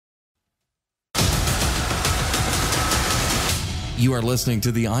You are listening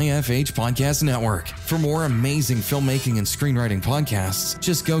to the IFH Podcast Network. For more amazing filmmaking and screenwriting podcasts,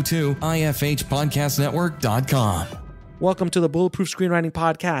 just go to ifhpodcastnetwork.com. Welcome to the Bulletproof Screenwriting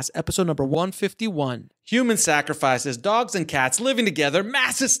Podcast, episode number 151. Human sacrifices, dogs and cats living together,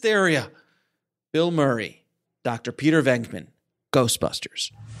 mass hysteria. Bill Murray, Dr. Peter Venkman,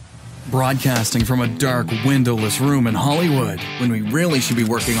 Ghostbusters. Broadcasting from a dark, windowless room in Hollywood, when we really should be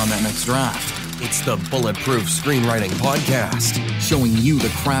working on that next draft. It's the Bulletproof Screenwriting Podcast, showing you the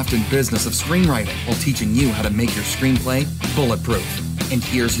craft and business of screenwriting while teaching you how to make your screenplay bulletproof. And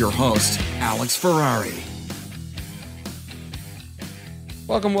here's your host, Alex Ferrari.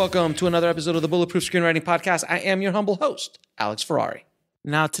 Welcome to another episode of the Bulletproof Screenwriting Podcast. I am your humble host, Alex Ferrari.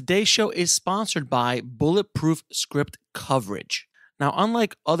 Now, today's show is sponsored by Bulletproof Script Coverage. Now,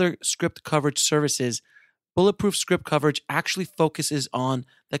 unlike other script coverage services, Bulletproof Script Coverage actually focuses on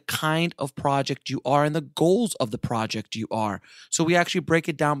the kind of project you are and the goals of the project you are. So we actually break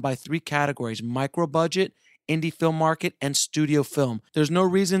it down by three categories: micro budget, indie film market, and studio film. There's no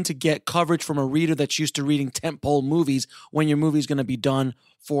reason to get coverage from a reader that's used to reading tentpole movies when your movie is going to be done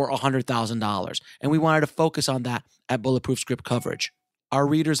for $100,000. And we wanted to focus on that at Bulletproof Script Coverage. Our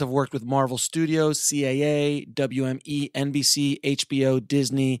readers have worked with Marvel Studios, CAA, WME, NBC, HBO,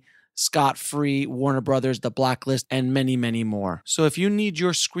 Disney, Scott Free, Warner Brothers, The Blacklist, and many, many more. So if you need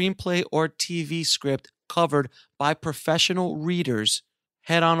your screenplay or TV script covered by professional readers,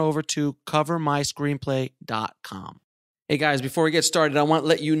 head on over to covermyscreenplay.com. Hey guys, before we get started, I want to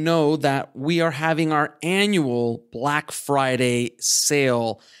let you know that we are having our annual Black Friday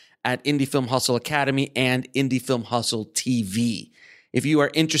sale at Indie Film Hustle Academy and Indie Film Hustle TV. If you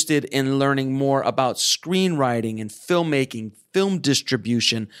are interested in learning more about screenwriting and filmmaking, film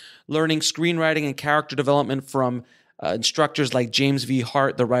distribution, learning screenwriting and character development from instructors like James V.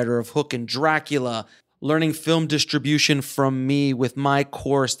 Hart, the writer of Hook and Dracula, learning film distribution from me with my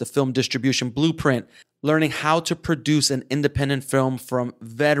course, The Film Distribution Blueprint, learning how to produce an independent film from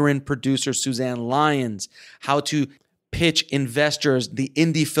veteran producer Suzanne Lyons, how to pitch investors the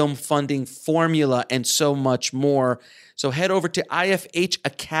indie film funding formula, and so much more. So head over to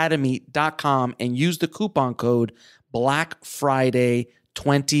ifhacademy.com and use the coupon code Black Friday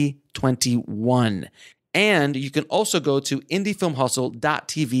 2021. And you can also go to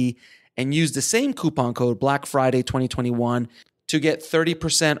indiefilmhustle.tv and use the same coupon code Black Friday 2021 to get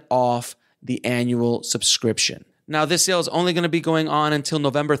 30% off the annual subscription. Now, this sale is only going to be going on until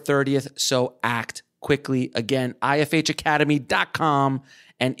November 30th, so act quickly. Again, ifhacademy.com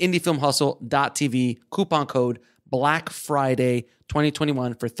and indiefilmhustle.tv, coupon code Black Friday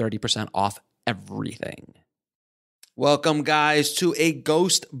 2021 for 30% off everything. Welcome, guys, to a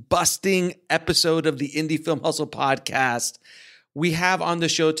ghost-busting episode of the Indie Film Hustle podcast. We have on the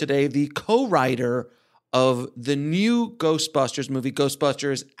show today the co-writer of the new Ghostbusters movie,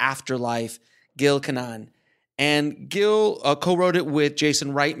 Ghostbusters Afterlife, Gil Kenan. And Gil co-wrote it with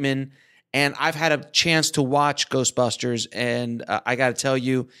Jason Reitman, and I've had a chance to watch Ghostbusters, and I got to tell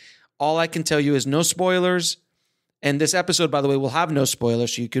you, all I can tell you is no spoilers. And this episode, by the way, will have no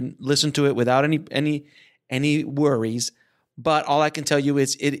spoilers, so you can listen to it without any worries. But all I can tell you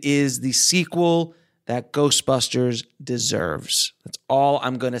is it is the sequel that Ghostbusters deserves. That's all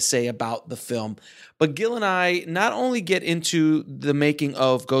I'm going to say about the film. But Gil and I not only get into the making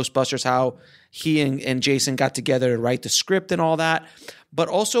of Ghostbusters, how he and Jason got together to write the script and all that, but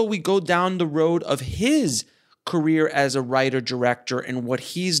also we go down the road of his career as a writer-director and what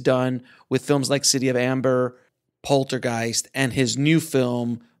he's done with films like City of Ember, Poltergeist, and his new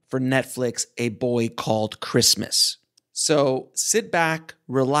film for Netflix, A Boy Called Christmas. So sit back,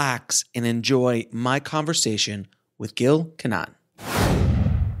 relax, and enjoy my conversation with Gil Kenan.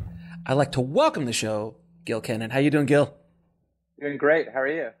 I'd like to welcome the show, Gil Kenan. How you doing, Gil? Doing great. How are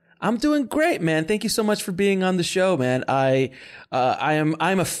you? I'm doing great, man. Thank you so much for being on the show, man. I'm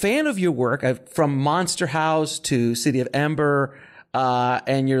a fan of your work. From Monster House to City of Ember,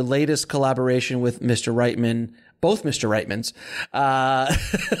 and your latest collaboration with Mr. Reitman, both Mr. Reitmans,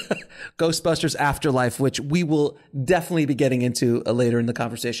 Ghostbusters Afterlife, which we will definitely be getting into later in the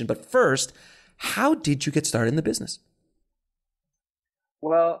conversation. But first, how did you get started in the business?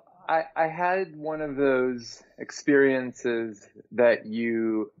 Well, I had one of those experiences that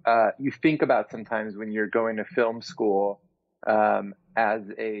you think about sometimes when you're going to film school, as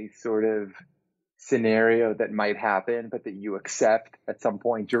a sort of scenario that might happen, but that you accept at some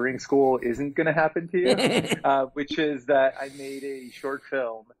point during school isn't going to happen to you, which is that I made a short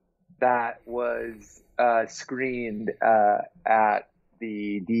film that was screened at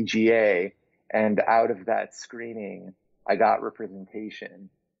the DGA, and out of that screening, I got representation.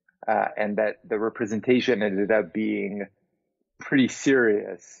 And that the representation ended up being pretty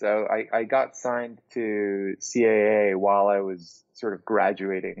serious. So I got signed to CAA while I was sort of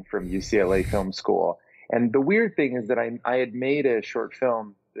graduating from UCLA Film School. And the weird thing is that I had made a short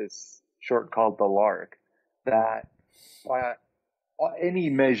film, this short called The Lark, that by any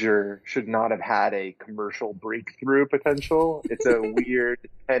measure should not have had a commercial breakthrough potential. It's a weird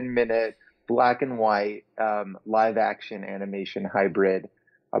 10-minute black and white live action animation hybrid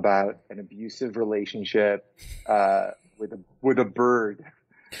about an abusive relationship with a bird.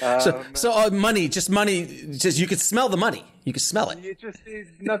 Money, you could smell the money. You could smell it.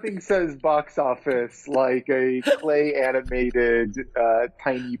 Nothing says box office like a clay animated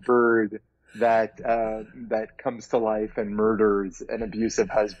tiny bird that comes to life and murders an abusive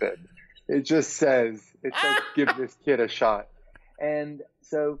husband. It just says, give this kid a shot. And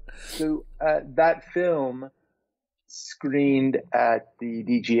so that film screened at the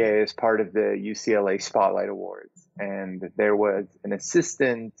DGA as part of the UCLA Spotlight Awards. And there was an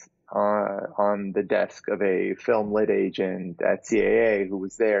assistant on the desk of a film lit agent at CAA who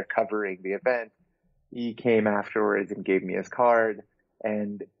was there covering the event. He came afterwards and gave me his card.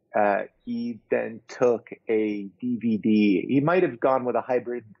 And he then took a DVD. He might have gone with a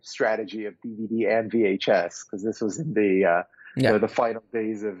hybrid strategy of DVD and VHS, because this was in the final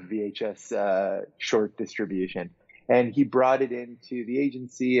days of VHS short distribution. And he brought it into the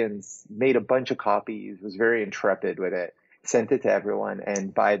agency and made a bunch of copies, was very intrepid with it, sent it to everyone.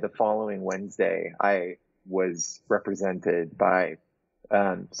 And by the following Wednesday, I was represented by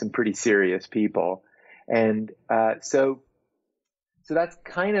some pretty serious people. And so that's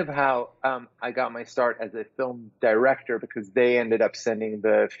kind of how I got my start as a film director, because they ended up sending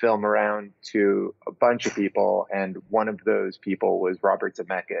the film around to a bunch of people. And one of those people was Robert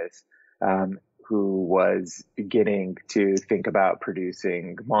Zemeckis, who was beginning to think about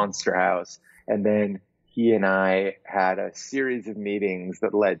producing Monster House. And then he and I had a series of meetings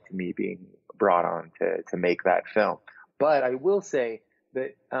that led to me being brought on to make that film. But I will say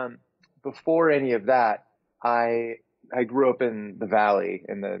that before any of that, I grew up in the Valley,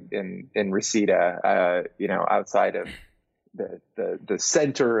 in Reseda, outside of the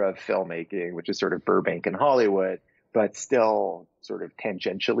center of filmmaking, which is sort of Burbank and Hollywood, but still sort of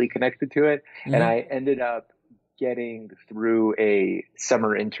tangentially connected to it. Mm-hmm. And I ended up getting through a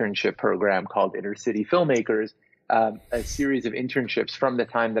summer internship program called Inner City Filmmakers, a series of internships from the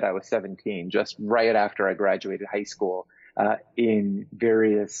time that I was 17, just right after I graduated high school, in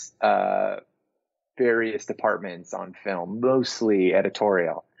various departments on film, mostly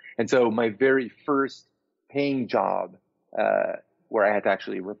editorial. And so my very first paying job, where I had to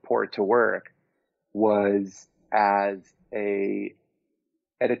actually report to work, was as a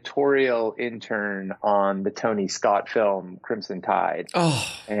editorial intern on the Tony Scott film Crimson Tide.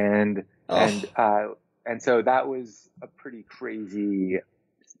 And so that was a pretty crazy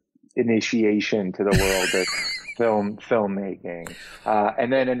initiation to the world of filmmaking,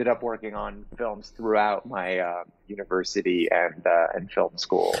 and then ended up working on films throughout my university and film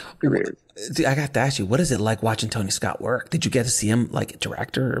school careers. I got to ask you, what is it like watching Tony Scott work? Did you get to see him like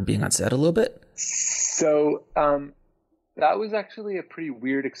director or being on set a little bit? So that was actually a pretty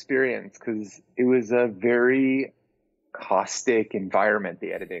weird experience, because it was a very caustic environment,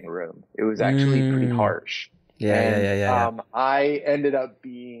 the editing room. It was actually pretty harsh. Yeah. I ended up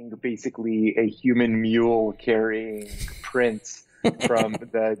being basically a human mule carrying Prince from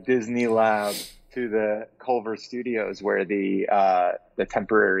the Disney lab to the Culver Studios, where the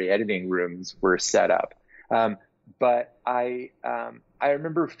temporary editing rooms were set up. But I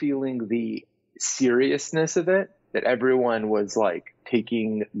remember feeling the seriousness of it, that everyone was like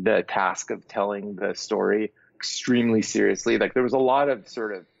taking the task of telling the story extremely seriously. Like there was a lot of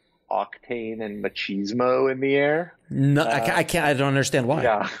sort of octane and machismo in the air. No, I can't. I don't understand why.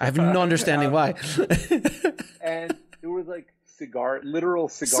 Yeah. I have no understanding why. And there was like literal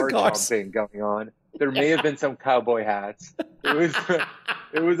cigar jumping going on. There may have been some cowboy hats. It was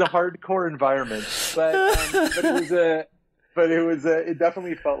a hardcore environment, but it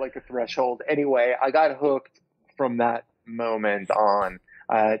definitely felt like a threshold. Anyway, I got hooked from that moment on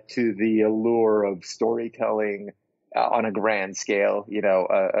to the allure of storytelling on a grand scale.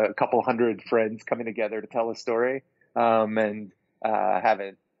 A couple hundred friends coming together to tell a story, and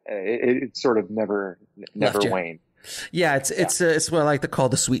it sort of never waned. Yeah, it's what I like to call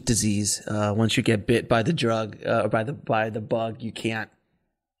the sweet disease. Once you get bit by the drug or by the bug, you can't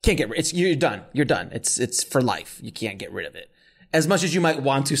get rid. You're done. It's for life. You can't get rid of it. As much as you might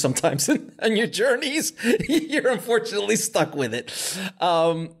want to sometimes in your journeys, you're unfortunately stuck with it.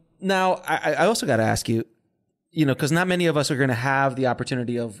 Now, I also got to ask you, because not many of us are going to have the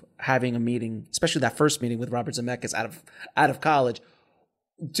opportunity of having a meeting, especially that first meeting with Robert Zemeckis out of college.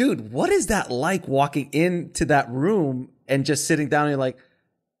 Dude, what is that like walking into that room and just sitting down and you're like,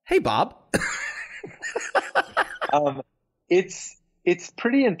 hey, Bob? It's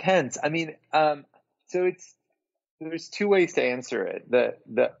pretty intense. I mean, so there's two ways to answer it.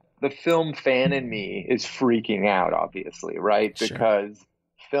 The film fan in me is freaking out, obviously, right? Sure. Because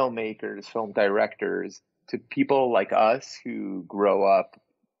filmmakers, film directors, to people like us who grow up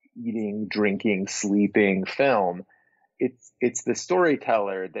eating, drinking, sleeping film, it's the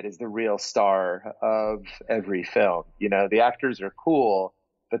storyteller that is the real star of every film. The actors are cool,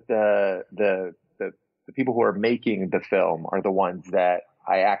 but the people who are making the film are the ones that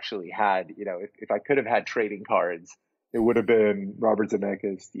I actually had. If I could have had trading cards, it would have been Robert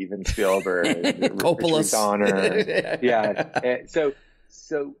Zemeckis, Steven Spielberg, Coppola. Donner. Yeah.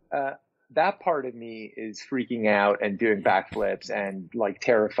 So that part of me is freaking out and doing backflips and like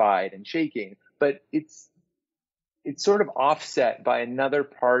terrified and shaking, but it's sort of offset by another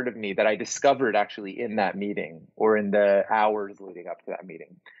part of me that I discovered actually in that meeting or in the hours leading up to that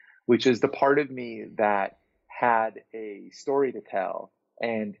meeting, which is the part of me that had a story to tell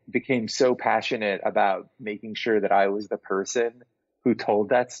and became so passionate about making sure that I was the person who told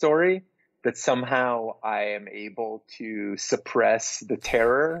that story that somehow I am able to suppress the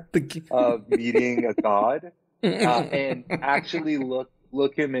terror of meeting a god and actually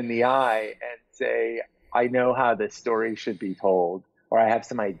look him in the eye and say, I know how this story should be told, or I have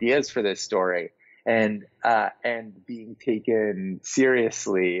some ideas for this story, and being taken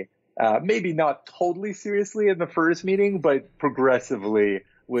seriously, maybe not totally seriously in the first meeting, but progressively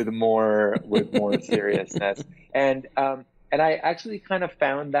with more seriousness. And I actually kind of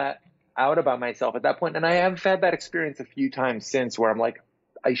found that out about myself at that point. And I have had that experience a few times since where I'm like,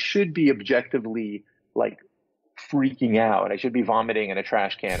 I should be objectively like freaking out. I should be vomiting in a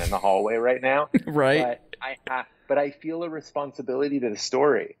trash can in the hallway right now. Right. But I feel a responsibility to the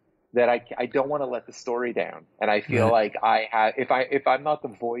story that I don't want to let the story down. And I feel like if I'm not the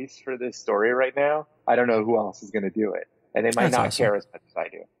voice for this story right now, I don't know who else is going to do it. And they might not care as much as I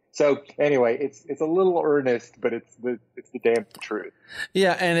do. So anyway, it's a little earnest, but it's the damn truth.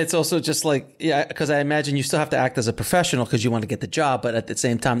 Yeah, and it's also just like, because I imagine you still have to act as a professional because you want to get the job, but at the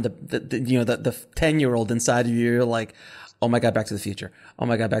same time, the 10-year-old inside of you, you're like, oh my God, Back to the Future. Oh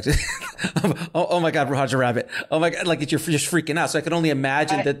my God, oh my God, Roger Rabbit. Oh my God, like you're just freaking out. So I can only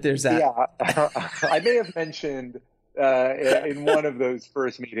imagine that there's that. Yeah, I may have mentioned in one of those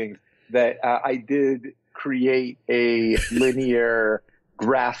first meetings that I did create a linear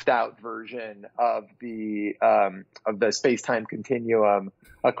graphed out version of the space-time continuum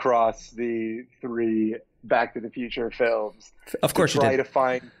across the 3 Back to the Future films. Of course, you did.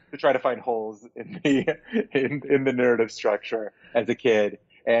 To try to find holes in the narrative structure as a kid.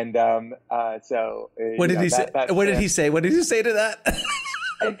 And what did he say? What did he say? What did he say to that?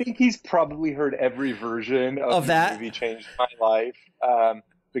 I think he's probably heard every version of that movie. Changed my life.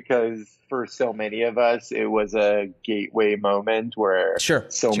 Because for so many of us, it was a gateway moment where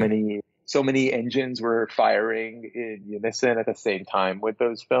so many engines were firing in unison at the same time with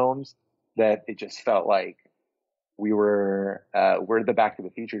those films that it just felt like we're the Back to the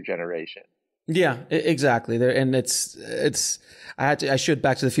Future generation. Yeah, exactly. And I showed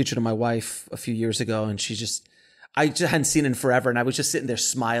Back to the Future to my wife a few years ago, and I just hadn't seen it in forever, and I was just sitting there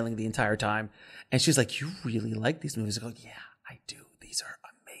smiling the entire time. And she's like, "You really like these movies?" I go, "Yeah, I do. These are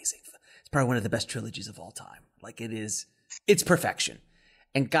amazing. It's probably one of the best trilogies of all time. Like it's perfection.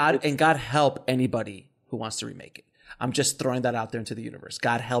 And God help anybody who wants to remake it. I'm just throwing that out there into the universe.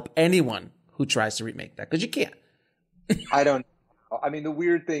 God help anyone who tries to remake that, because you can't." I mean, the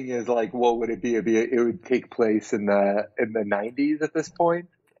weird thing is, like, what would it be? It would take place in the 90s at this point.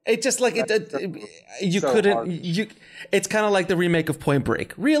 It's just like you so couldn't. hard. It's kind of like the remake of Point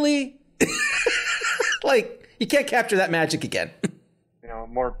Break. Really, like you can't capture that magic again.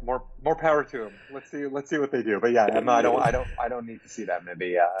 More power to them. Let's see what they do. But yeah, I don't need to see that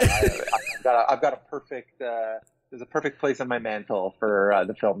movie. I've got a perfect. There's a perfect place on my mantle for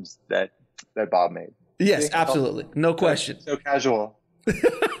the films that Bob made. Yes, absolutely, no question. So casual.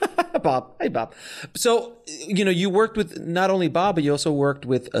 Bob, hey Bob. So you worked with not only Bob, but you also worked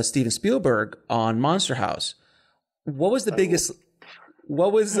with Steven Spielberg on Monster House. What was the biggest?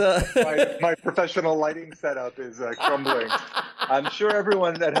 What was my professional lighting setup is crumbling. I'm sure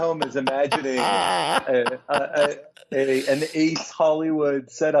everyone at home is imagining an Ace Hollywood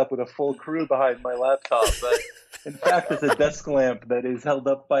setup with a full crew behind my laptop, but In fact, it's a desk lamp that is held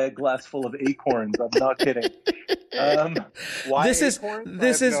up by a glass full of acorns. I'm not kidding. Why acorns? I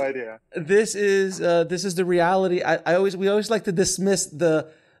have no idea. This is the reality. We always like to dismiss the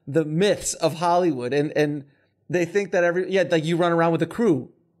myths of Hollywood, and they think that like you run around with a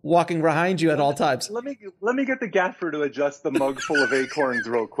crew walking behind you at all times. Let me get the gaffer to adjust the mug full of acorns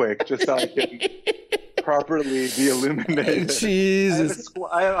real quick, just so I can properly be illuminated. Jesus.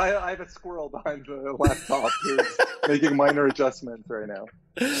 I have a squirrel behind the laptop who's making minor adjustments right now.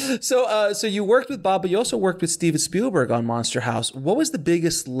 So you worked with Bob, but you also worked with Steven Spielberg on Monster House. What was the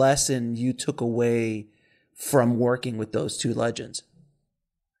biggest lesson you took away from working with those two legends?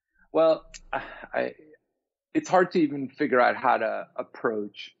 Well, it's hard to even figure out how to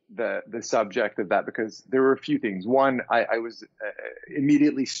approach the subject of that, because there were a few things. One, I was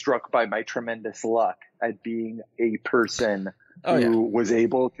immediately struck by my tremendous luck at being a person who was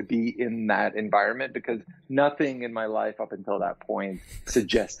able to be in that environment, because nothing in my life up until that point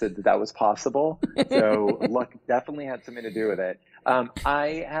suggested that was possible. So luck definitely had something to do with it.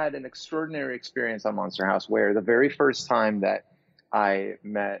 I had an extraordinary experience on Monster House where the very first time that I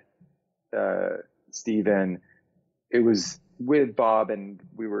met Steven, it was with Bob, and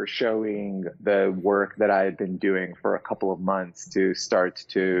we were showing the work that I had been doing for a couple of months to start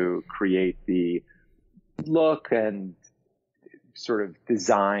to create the look and sort of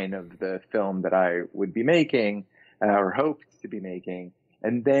design of the film that I would be making, or hoped to be making.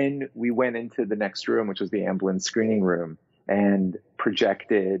 And then we went into the next room, which was the ambulance screening room, and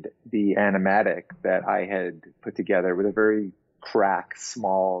projected the animatic that I had put together with a very crack,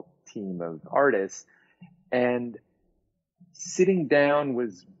 small team of artists. And sitting down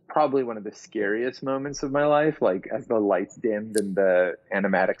was probably one of the scariest moments of my life, like as the lights dimmed and the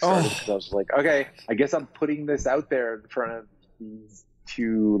animatic started, because I was like, okay, I guess I'm putting this out there in front of these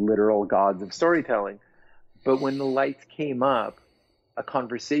two literal gods of storytelling. But when the lights came up, a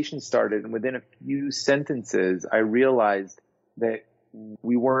conversation started, and within a few sentences, I realized that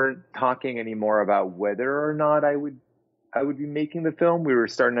we weren't talking anymore about whether or not I would be making the film. We were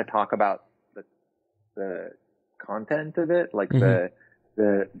starting to talk about the content of it, like the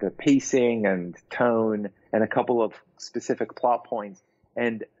pacing and tone and a couple of specific plot points.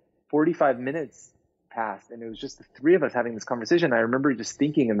 And 45 minutes passed, and it was just the three of us having this conversation. I remember just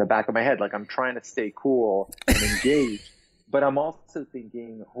thinking in the back of my head, like, I'm trying to stay cool and engaged, but I'm also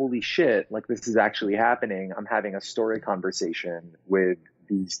thinking, holy shit, like, this is actually happening. I'm having a story conversation with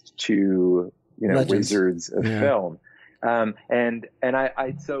these two, legends, wizards of film.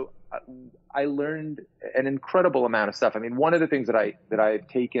 I learned an incredible amount of stuff. I mean, one of the things that I've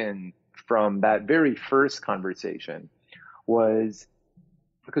taken from that very first conversation was,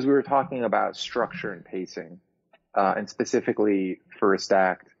 because we were talking about structure and pacing, and specifically first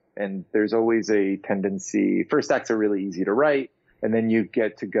act. And there's always a tendency, first acts are really easy to write, and then you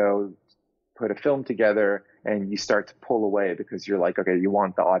get to go put a film together and you start to pull away, because you're like, okay, you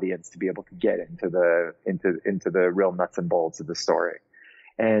want the audience to be able to get into the real nuts and bolts of the story.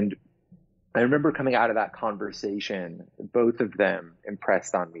 And I remember coming out of that conversation, both of them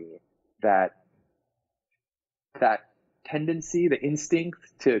impressed on me that tendency, the instinct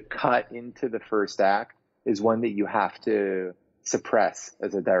to cut into the first act is one that you have to suppress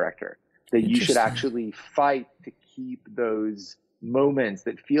as a director. That you should actually fight to keep those moments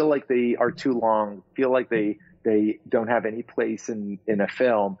that feel like they are too long, feel like they don't have any place in a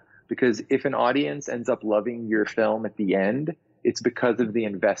film. Because if an audience ends up loving your film at the end, it's because of the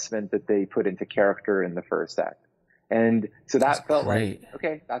investment that they put into character in the first act. And so that felt like,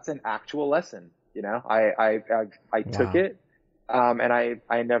 okay, that's an actual lesson. I took it, and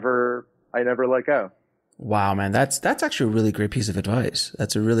I never let go. Wow, man, that's actually a really great piece of advice.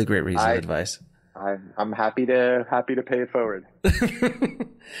 That's a really great piece of advice. I'm happy to pay it forward.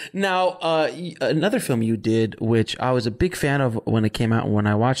 Now, another film you did, which I was a big fan of when it came out, when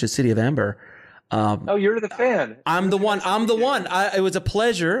I watched The City of Ember. You're the fan. I'm the one. It was a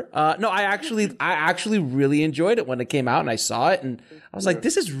pleasure. No, I actually really enjoyed it when it came out, and I saw it, and I was like,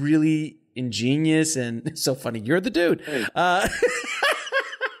 this is really ingenious and so funny. You're the dude. Hey.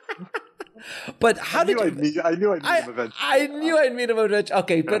 But how did you? I knew I'd meet him eventually. I knew I'd meet him eventually.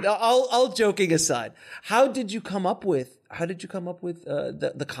 Okay, but all joking aside, how did you come up with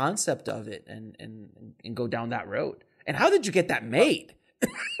the concept of it and go down that road? And how did you get that made?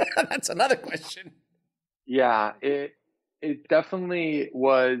 That's another question. Yeah, it definitely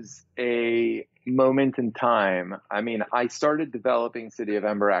was a moment in time. I mean, I started developing City of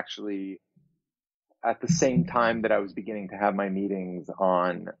Ember actually at the same time that I was beginning to have my meetings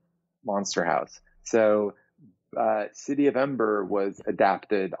on Monster House. So City of Ember was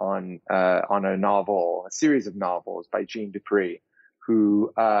adapted on a series of novels by Jean Dupree,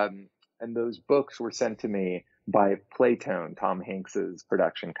 who and those books were sent to me by Playtone, Tom Hanks's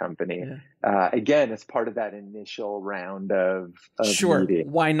production company. Yeah. Again, as part of that initial round of sure,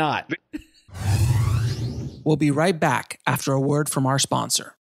 meeting. Why not? We'll be right back after a word from our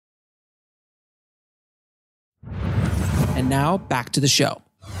sponsor. And now back to the show.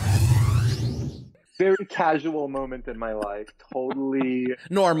 Very casual moment in my life. Totally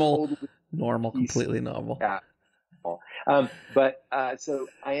normal, completely normal. Yeah. So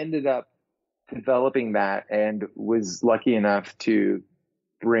I ended up developing that and was lucky enough to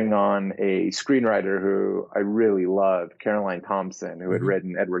bring on a screenwriter who I really loved, Caroline Thompson, who had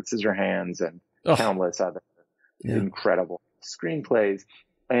written Edward Scissorhands and countless other incredible screenplays.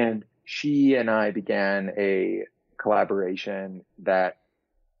 And she and I began a collaboration that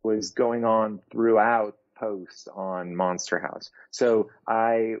was going on throughout post on Monster House. So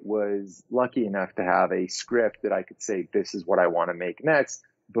I was lucky enough to have a script that I could say, this is what I want to make next,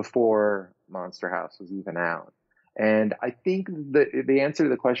 before Monster House was even out. And I think the answer to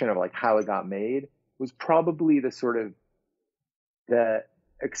the question of like how it got made was probably the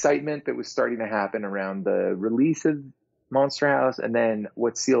excitement that was starting to happen around the release of Monster House. And then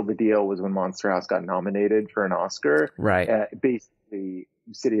what sealed the deal was when Monster House got nominated for an Oscar. Right. Basically,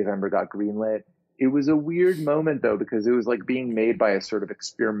 City of Ember got greenlit. It was a weird moment though, because it was like being made by a sort of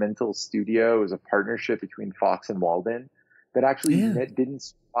experimental studio. It was a partnership between Fox and Walden that actually didn't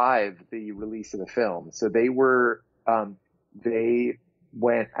survive the release of the film. So they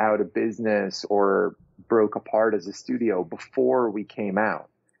went out of business or broke apart as a studio before we came out.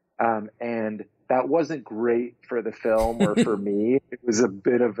 And that wasn't great for the film or for me. It was a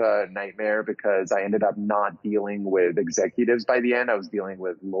bit of a nightmare because I ended up not dealing with executives by the end. I was dealing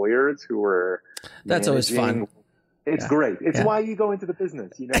with lawyers who were That's always fun. It's great. It's why you go into the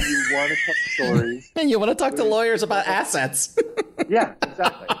business. You know, you want to tell stories. And you want to talk to lawyers about assets. Yeah,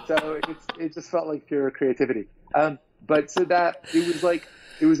 exactly. So it just felt like pure creativity.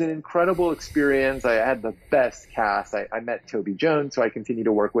 It was an incredible experience. I had the best cast. I met Toby Jones, who I continue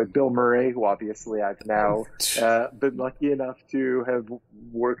to work with. Bill Murray, who obviously I've now been lucky enough to have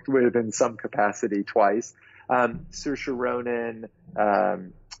worked with in some capacity twice. Saoirse Ronan,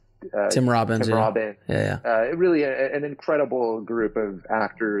 Tim Robbins. Really an incredible group of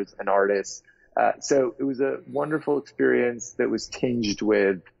actors and artists. So it was a wonderful experience that was tinged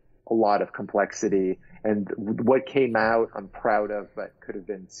with a lot of complexity. And what came out, I'm proud of, but could have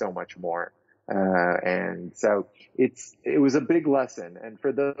been so much more. And so it was a big lesson. And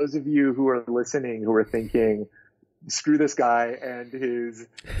for those of you who are listening, who are thinking, screw this guy and his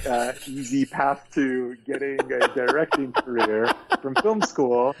easy path to getting a directing career from film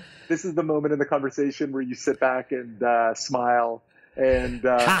school, this is the moment in the conversation where you sit back and smile and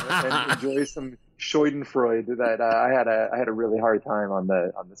enjoy some Schadenfreude that I had a really hard time on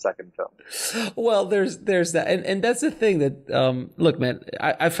the second film. Well, there's that, and that's the thing that look, man,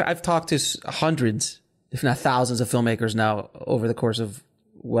 I've talked to hundreds, if not thousands, of filmmakers now over the course of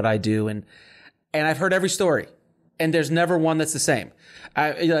what I do, and I've heard every story, and there's never one that's the same.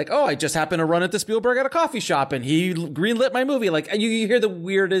 You're like, oh, I just happened to run into Spielberg at a coffee shop, and he greenlit my movie. Like, and you hear the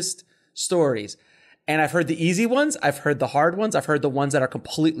weirdest stories, and I've heard the easy ones, I've heard the hard ones, I've heard the ones that are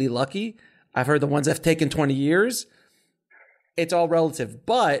completely lucky. I've heard the ones that have taken 20 years. It's all relative,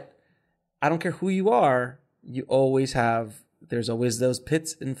 but I don't care who you are. There's always those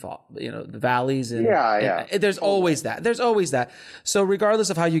pits and the valleys. And, and there's always that. So regardless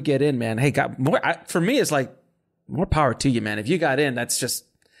of how you get in, man, hey, for me, it's like more power to you, man. If you got in, that's just,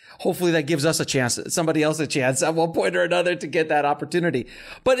 hopefully that gives us a chance, somebody else a chance at one point or another to get that opportunity.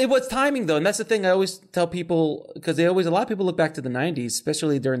 But it was timing though. And that's the thing I always tell people, because a lot of people look back to the 90s,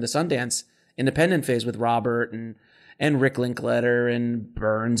 especially during the Sundance independent phase with Robert and Rick Linklater and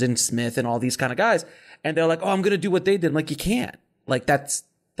Burns and Smith and all these kind of guys. And they're like, oh, I'm going to do what they did. I'm like, you can't. Like that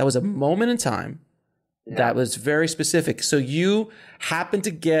was a moment in time that was very specific. So you happened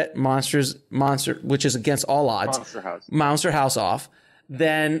to get Monster, which is against all odds. Monster House off.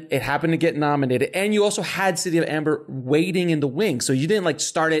 Then it happened to get nominated. And you also had City of Ember waiting in the wings. So you didn't like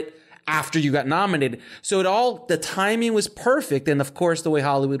start it after you got nominated. So the timing was perfect. And of course, the way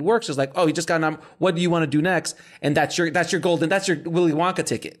Hollywood works is like, oh, you just got nominated. What do you want to do next? And that's your Willy Wonka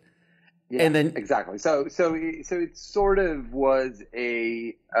ticket. Yeah, and then exactly. So it sort of was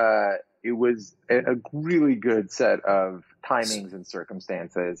a really good set of timings and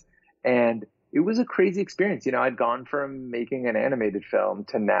circumstances. And it was a crazy experience. I'd gone from making an animated film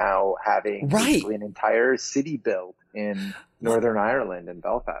to now having basically an entire city built in Northern Ireland and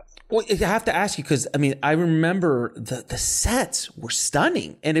Belfast. Well, I have to ask you, because I remember the sets were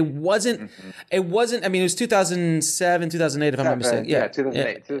stunning, and it wasn't. It was 2007, 2008, if I'm not mistaken. Yeah,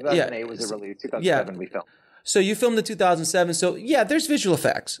 2008. 2008 was the release. 2007 we filmed. So you filmed in 2007. So yeah, there's visual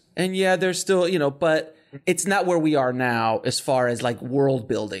effects, and yeah, there's still but it's not where we are now as far as like world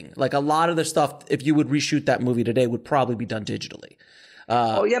building. Like a lot of the stuff, if you would reshoot that movie today, would probably be done digitally.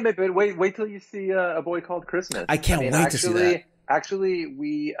 But wait till you see A Boy Called Christmas. I can't wait to see that. Actually,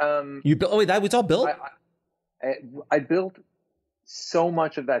 we you built. That was all built. I built so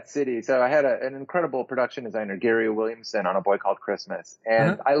much of that city. So I had an incredible production designer, Gary Williamson, on A Boy Called Christmas,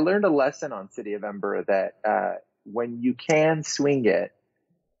 and I learned a lesson on City of Ember that when you can swing it,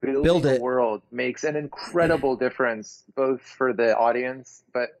 building a world makes an incredible difference, both for the audience,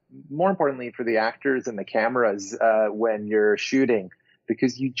 but more importantly for the actors and the cameras when you're shooting,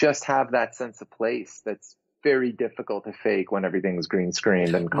 because you just have that sense of place that's very difficult to fake when everything's green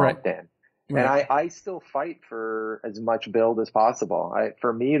screened and comped in. Right. And I still fight for as much build as possible.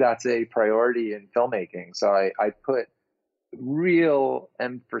 For me, that's a priority in filmmaking. So I put real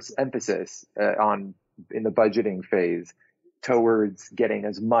emphasis in the budgeting phase towards getting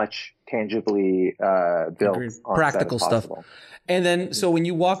as much tangibly built on practical set as stuff. possible. And then, so when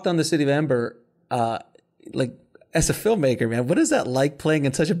you walked on the City of Ember, as a filmmaker, man, what is that like playing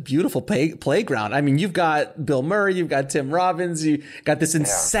in such a beautiful playground? I mean, you've got Bill Murray, you've got Tim Robbins, you got this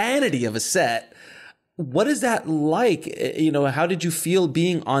insanity of a set. What is that like? How did you feel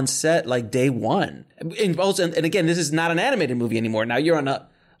being on set like day one? And again, this is not an animated movie anymore. Now you're on a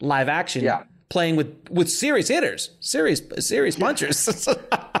live action playing with serious hitters, serious punchers.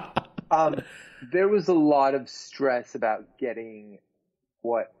 There was a lot of stress about getting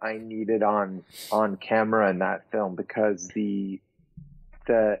what I needed on camera in that film, because the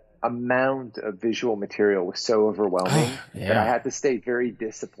amount of visual material was so overwhelming that I had to stay very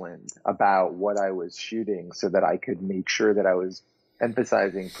disciplined about what I was shooting so that I could make sure that I was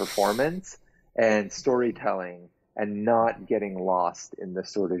emphasizing performance and storytelling and not getting lost in the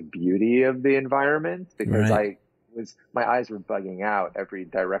sort of beauty of the environment, because my eyes were bugging out every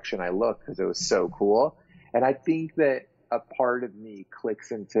direction I looked because it was so cool. And I think that a part of me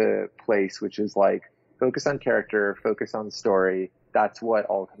clicks into place, which is like, focus on character, focus on story. That's what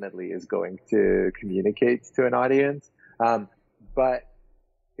ultimately is going to communicate to an audience. But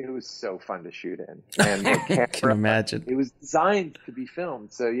it was so fun to shoot in. And the camera, can imagine. It was designed to be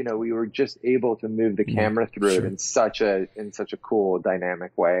filmed. So, we were just able to move the camera through it in such a cool,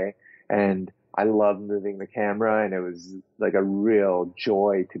 dynamic way. And I love moving the camera, and it was like a real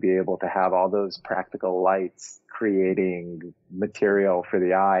joy to be able to have all those practical lights creating material for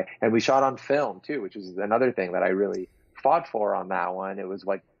the eye. And we shot on film too, which is another thing that I really fought for on that one. It was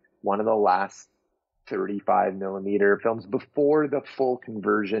like one of the last 35 millimeter films before the full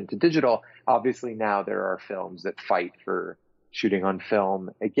conversion to digital. Obviously now there are films that fight for shooting on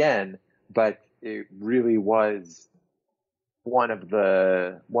film again, but it really was one of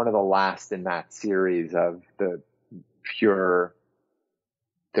the last in that series of the pure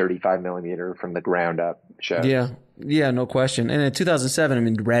 35 millimeter from the ground up show. Yeah, no question. And in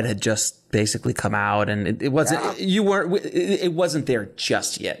 2007, Red had just basically come out, and it wasn't. It wasn't there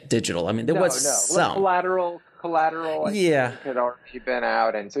just yet. Digital. There was some Collateral. Had already been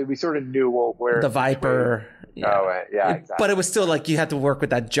out, and so we sort of knew where the Viper. Exactly. But it was still like you had to work with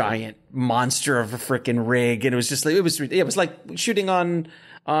that giant monster of a freaking rig, and it was just like it was like shooting on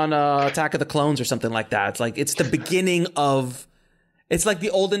Attack of the Clones or something like that. It's like it's the beginning of. It's like the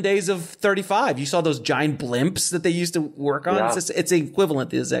olden days of 35. You saw those giant blimps that they used to work on. Yeah. It's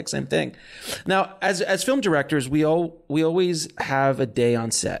equivalent to the exact same thing. Now, as film directors, we always have a day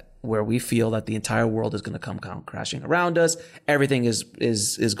on set where we feel that the entire world is going to come crashing around us. Everything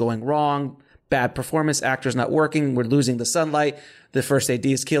is going wrong. Bad performance, actors not working. We're losing the sunlight. The first AD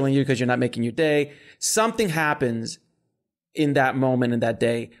is killing you because you're not making your day. Something happens in that moment, in that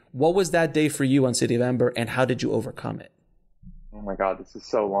day. What was that day for you on City of Ember, and how did you overcome it? Oh my God, this is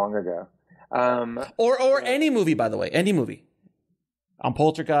so long ago. Or any movie, by the way, any movie. On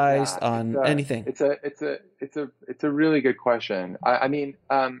Poltergeist, on anything. It's a really good question.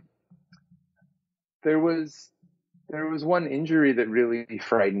 There was one injury that really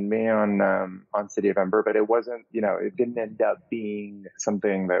frightened me on City of Ember, but it wasn't, it didn't end up being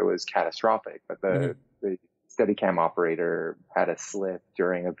something that was catastrophic. But the Steadicam operator had a slip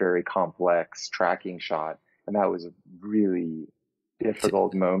during a very complex tracking shot, and that was really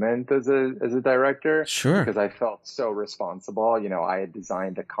difficult moment as a director. Sure. Because I felt so responsible. I had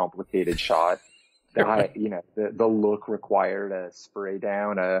designed a complicated shot that the look required a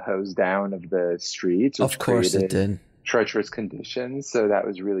hose down of the streets, which Of course it did. treacherous conditions. So that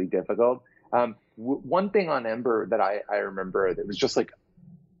was really difficult. One thing on Ember that I remember that was just like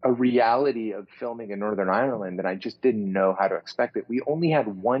a reality of filming in Northern Ireland, and I just didn't know how to expect it. We only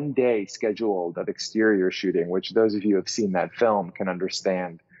had one day scheduled of exterior shooting, which those of you who have seen that film can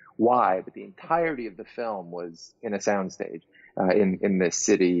understand why, but the entirety of the film was in a soundstage in this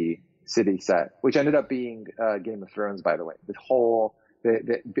city set, which ended up being Game of Thrones, by the way.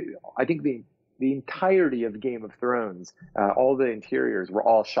 I think the entirety of Game of Thrones, all the interiors were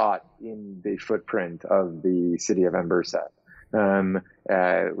all shot in the footprint of the City of Ember set.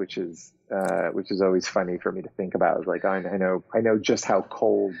 Which is always funny for me to think about. It's like, I know just how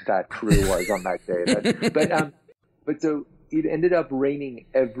cold that crew was on that day. But so it ended up raining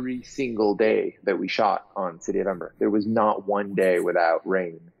every single day that we shot on City of Ember. There was not one day without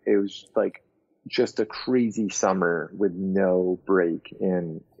rain. It was like just a crazy summer with no break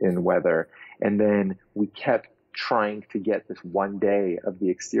in weather. And then we kept trying to get this one day of the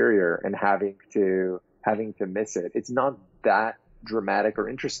exterior and having to miss it. It's not that dramatic or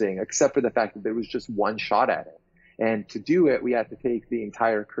interesting, except for the fact that there was just one shot at it. And to do it, we had to take the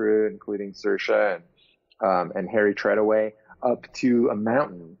entire crew, including Saoirse and Harry Treadaway, up to a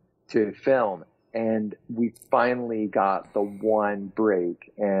mountain to film. And we finally got the one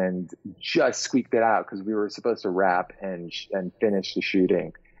break and just squeaked it out because we were supposed to wrap and finish the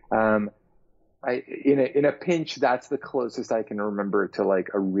shooting. In a pinch, that's the closest I can remember to like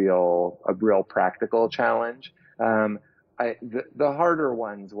a real practical challenge. The harder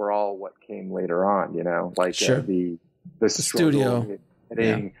ones were all what came later on, like sure. The studio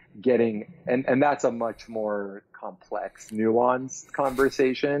getting, and that's a much more complex, nuanced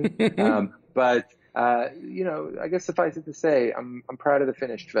conversation. But I guess suffice it to say, I'm proud of the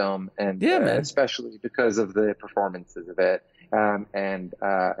finished film, and especially because of the performances of it, and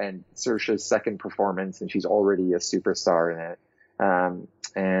Saoirse's second performance, and she's already a superstar in it.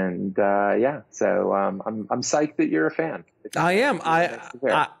 So I'm psyched that you're a fan. I am.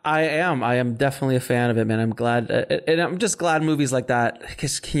 I am definitely a fan of it, man. I'm glad, and I'm just glad movies like that.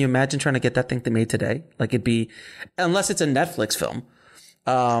 Because can you imagine trying to get that thing made today? Like it'd be, unless it's a Netflix film.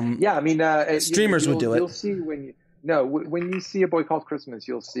 Streamers would do it. You'll see when you see A Boy Called Christmas,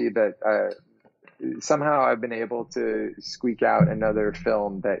 you'll see that somehow I've been able to squeak out another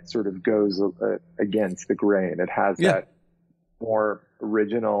film that sort of goes against the grain. It has that more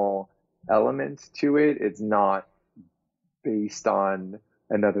original element to it. It's not based on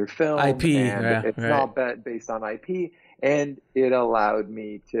another film. IP, it's not based on IP, and it allowed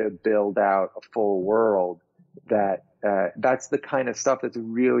me to build out a full world that that's the kind of stuff that's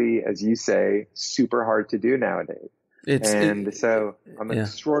really, as you say, super hard to do nowadays. So I'm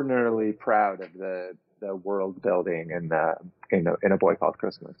extraordinarily proud of the world building in A Boy Called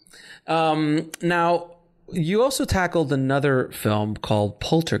Christmas. Now, you also tackled another film called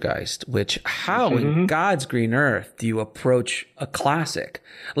Poltergeist, which in God's green earth do you approach a classic,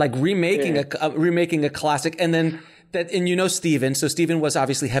 like remaking a classic, and then Steven. So Steven was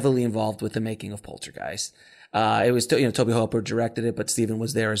obviously heavily involved with the making of Poltergeist. It was Toby Hooper directed it, but Steven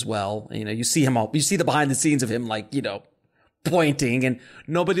was there as well. You see the behind the scenes of him, like pointing, and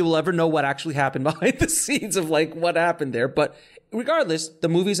nobody will ever know what actually happened behind the scenes of like what happened there. But regardless, the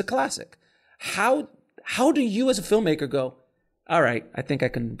movie's a classic. How do you as a filmmaker go, all right, I think I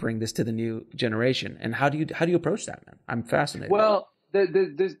can bring this to the new generation? And how do you approach that, man? I'm fascinated. Well,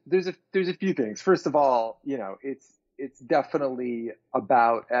 there's a few things. First of all, it's definitely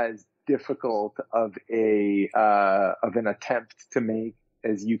about as difficult of an attempt to make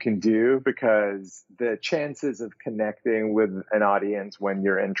as you can do, because the chances of connecting with an audience when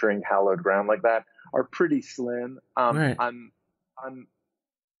you're entering hallowed ground like that are pretty slim. Right.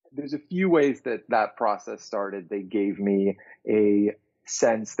 There's a few ways that process started. They gave me a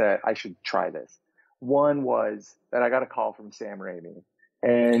sense that I should try this. One was that I got a call from Sam Raimi.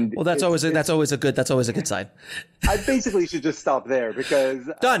 And that's always a good sign. I basically should just stop there because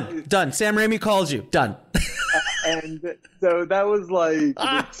done. Sam Raimi calls you. Done. And so that was like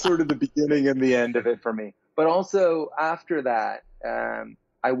sort of the beginning and the end of it for me. But also after that,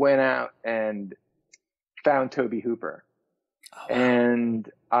 I went out and found Toby Hooper. Oh, wow.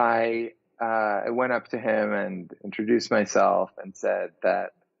 And I went up to him and introduced myself and said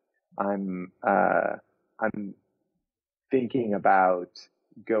that I'm thinking about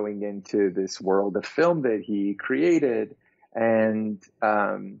going into this world of film that he created, and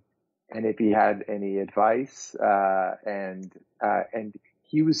and if he had any advice, and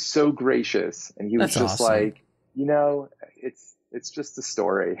he was so gracious, and he was That's just awesome. like, it's just a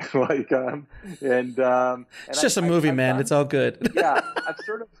story. It's just a movie, man. It's all good. Yeah,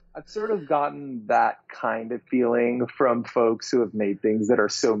 I've sort of gotten that kind of feeling from folks who have made things that are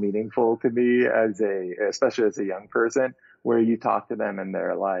so meaningful to me especially as a young person, where you talk to them and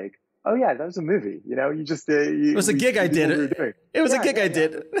they're like, oh yeah, that was a movie. You just it was a gig I did. It was a gig I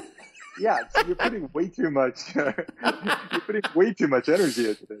did. Yeah, so you're putting way too much. You're putting way too much energy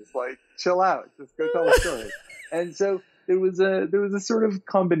into this. Like, chill out. Just go tell a story. And so there was a sort of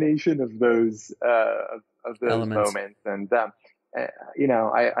combination of those elements. Moments. And I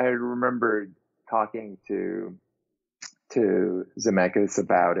remember talking to Zemeckis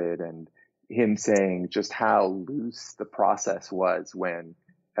about it, and him saying just how loose the process was when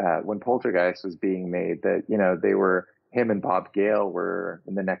Poltergeist was being made. That him and Bob Gale were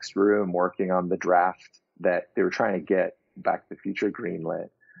in the next room working on the draft that they were trying to get Back to the Future greenlit,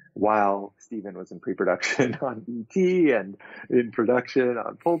 while Steven was in pre-production on E.T. and in production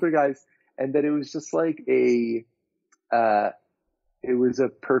on Poltergeist, and that it was just like it was a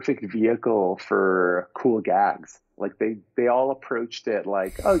perfect vehicle for cool gags. Like they all approached it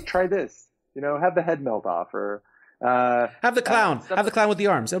like, oh, try this, have the head melt off, or have the clown with the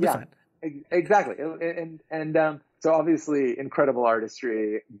arms. It'll be fine. Exactly. And so obviously incredible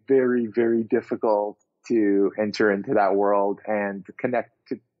artistry, very, very difficult to enter into that world and to connect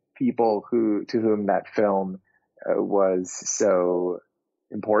to people to whom that film was so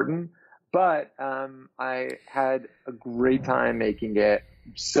important. But I had a great time making it.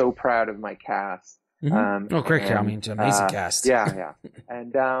 So proud of my cast. Great cast. I mean, it's an amazing cast. Yeah.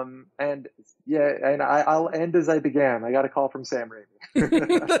 And I'll end as I began. I got a call from Sam Raimi.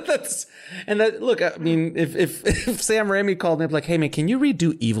 Look, I mean, if Sam Raimi called me up like, hey man, can you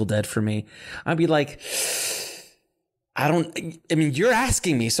redo Evil Dead for me? I'd be like, you're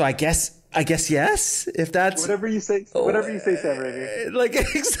asking me, so I guess yes. If that's whatever you say, Sam Raimi. Like,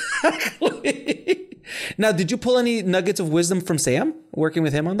 exactly. Now, did you pull any nuggets of wisdom from Sam working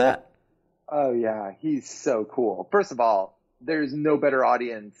with him on that? Oh yeah, he's so cool. First of all, there's no better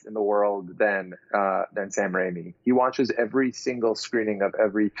audience in the world than Sam Raimi. He watches every single screening of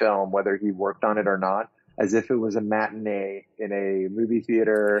every film, whether he worked on it or not, as if it was a matinee in a movie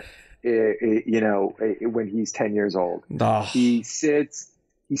theater. When he's 10 years old, he sits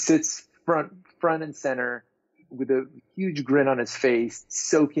front and center with a huge grin on his face,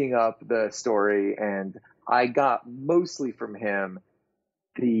 soaking up the story. And I got mostly from him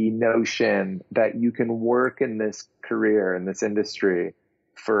the notion that you can work in this career, in this industry,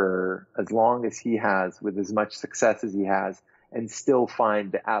 for as long as he has, with as much success as he has, and still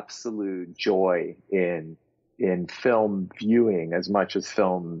find the absolute joy in film viewing as much as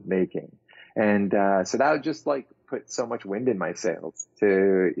film making. And so that would just like put so much wind in my sails.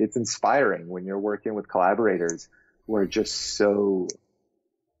 It's inspiring when you're working with collaborators who are just so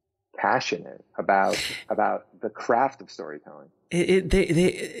passionate about the craft of storytelling.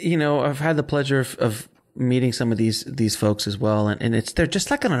 I've had the pleasure of meeting some of these folks as well, and they're just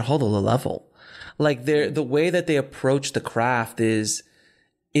like on a whole other level. Like the way that they approach the craft is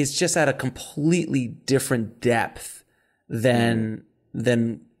just at a completely different depth than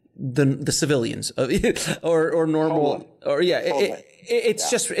the civilians or normal it's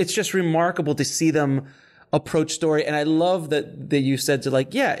just remarkable to see them approach story. And I love that you said to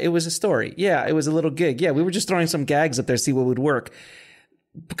like, yeah, it was a story. Yeah, it was a little gig. Yeah, we were just throwing some gags up there, see what would work.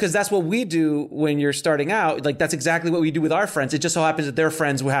 Because that's what we do when you're starting out. Like, that's exactly what we do with our friends. It just so happens that their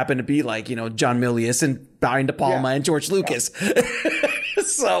friends would happen to be like, John Milius and Brian De Palma and George Lucas. Yeah.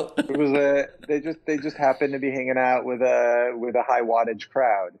 So it was they just happened to be hanging out with a high wattage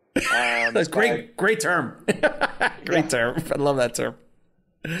crowd. That's great term. Great term. I love that term.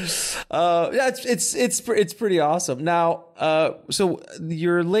 It's pretty awesome. Now, so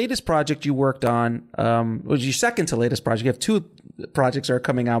your latest project you worked on, was your second to latest project. You have two projects that are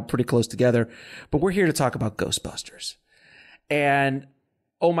coming out pretty close together, but we're here to talk about Ghostbusters. And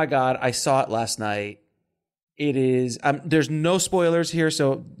oh my God, I saw it last night. It is, there's no spoilers here,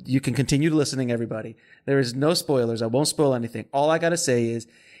 so you can continue listening, everybody. There is no spoilers. I won't spoil anything. All I got to say is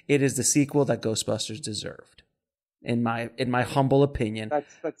it is the sequel that Ghostbusters deserved. In my humble opinion.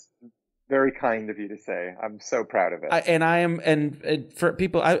 That's very kind of you to say. I'm so proud of it. And for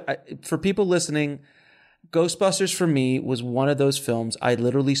people listening, Ghostbusters for me was one of those films I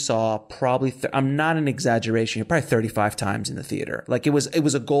literally saw probably I'm not an exaggeration, probably 35 times in the theater. Like it was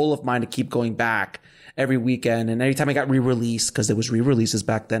a goal of mine to keep going back every weekend, and every time I got re-released, because there was re-releases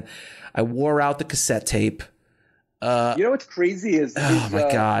back then, I wore out the cassette tape. You know what's crazy is oh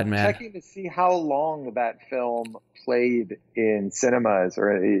my God, man, checking to see how long that film played in cinemas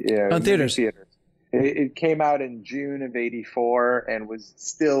or in theaters. It came out in June of '84 and was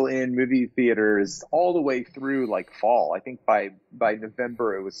still in movie theaters all the way through like fall. I think by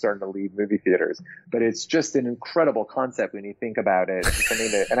November it was starting to leave movie theaters. But it's just an incredible concept when you think about it. It's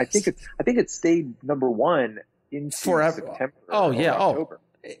something that, and I think it stayed #1 in forever. September. Oh yeah, October.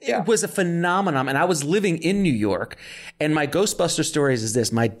 It was a phenomenon, and I was living in New York. And my Ghostbuster stories is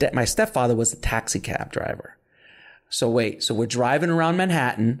this: my stepfather was a taxi cab driver. So we're driving around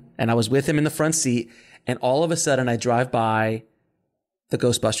Manhattan, and I was with him in the front seat, and all of a sudden I drive by the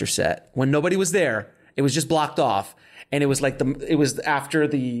Ghostbuster set when nobody was there. It was just blocked off, and it was like it was after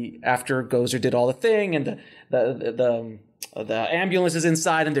Gozer did all the thing, and the ambulance is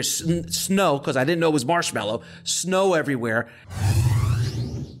inside, and there's snow because I didn't know it was marshmallow, snow everywhere.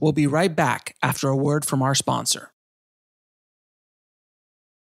 We'll be right back after a word from our sponsor.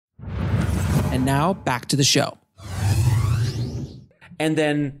 And now back to the show. And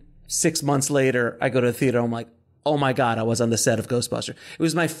then 6 months later, I go to the theater. I'm like, oh my God, I was on the set of Ghostbusters. It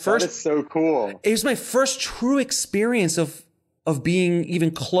was my first. That is so cool. It was my first true experience of being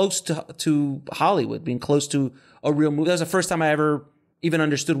even close to Hollywood, being close to a real movie. That was the first time I ever even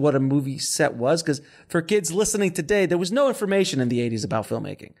understood what a movie set was. Because for kids listening today, there was no information in the 80s about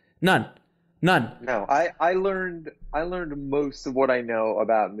filmmaking. None. No, I learned most of what I know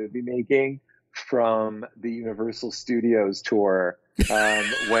about movie making from the Universal Studios tour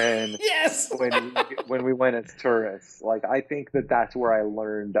when we went as tourists. Like, I think that's where I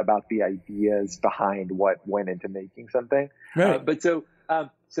learned about the ideas behind what went into making something. Right. But so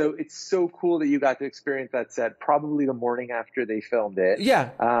it's so cool that you got to experience that set probably the morning after they filmed it.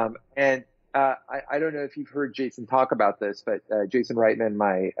 Yeah. And I don't know if you've heard Jason talk about this, but Jason Reitman,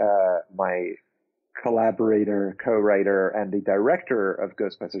 my collaborator, co-writer, and the director of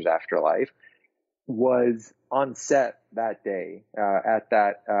Ghostbusters Afterlife, was on set that day at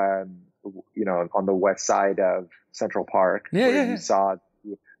that on the west side of Central Park, where you saw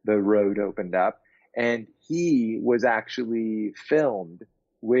the road opened up, and he was actually filmed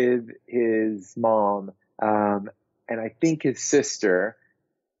with his mom and I think his sister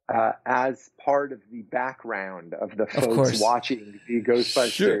as part of the background of the folks watching the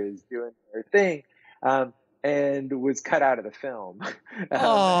Ghostbusters doing their thing, and was cut out of the film.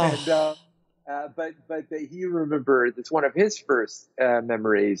 But that he remembered, it's one of his first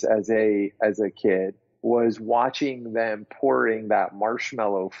memories as a kid, was watching them pouring that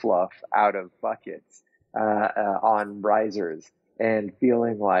marshmallow fluff out of buckets on risers and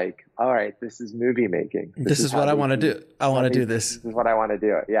feeling like, all right, this is movie making. This is what I want to do. I want to do this. This is what I want to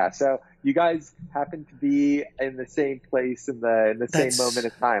do. Yeah. So you guys happen to be in the same place in the same moment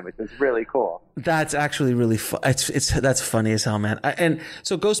of time, which is really cool. That's actually really fun. That's funny as hell, man. And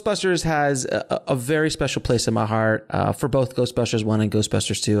so Ghostbusters has a very special place in my heart for both Ghostbusters 1 and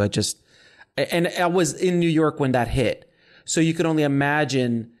Ghostbusters 2. I was in New York when that hit. So you could only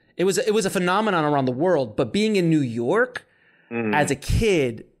imagine it was a phenomenon around the world, but being in New York as a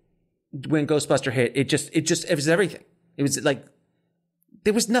kid, when Ghostbuster hit, it was everything. It was like,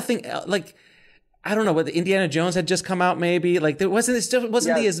 there was nothing like, I don't know, whether Indiana Jones had just come out, maybe. Like, there wasn't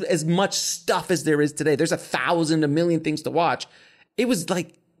as much stuff as there is today. There's 1,000, 1,000,000 things to watch. It was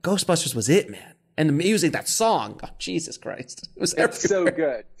like Ghostbusters was it, man. And the music, that song, oh, Jesus Christ. It's so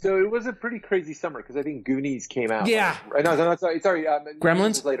good. So it was a pretty crazy summer because I think Goonies came out. Yeah. No, sorry.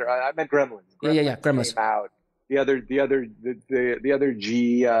 Gremlins? Later. I meant Gremlins. Gremlins came out. The other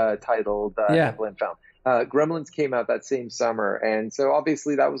G titled Evelyn film. Gremlins came out that same summer, and so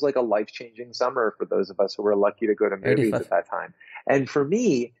obviously that was like a life-changing summer for those of us who were lucky to go to movies at that time. And for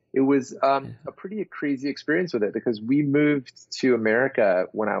me, it was a pretty crazy experience with it because we moved to America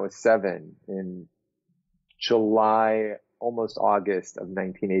when I was 7 in July, almost August of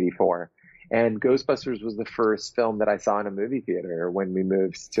 1984. And Ghostbusters was the first film that I saw in a movie theater when we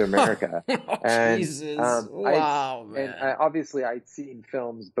moved to America. Jesus. Wow, man. And obviously I'd seen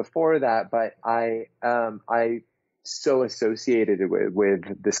films before that, but I so associated it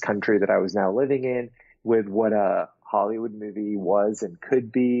with this country that I was now living in, with what a Hollywood movie was and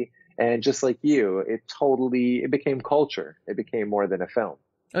could be. And just like you, it became culture. It became more than a film.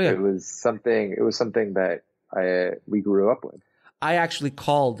 Oh, yeah. It was something that we grew up with. I actually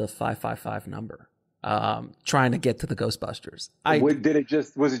called the 555 number, trying to get to the Ghostbusters.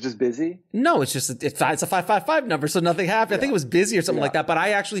 Was it just busy? No, it's a 555 number, so nothing happened. Yeah. I think it was busy or something like that. But I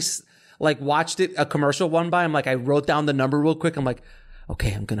actually watched a commercial one by. I'm like, I wrote down the number real quick. I'm like,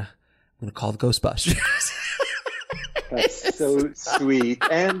 okay, I'm gonna call the Ghostbusters. That's so sweet.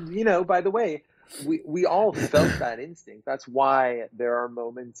 And by the way, we all felt that instinct. That's why there are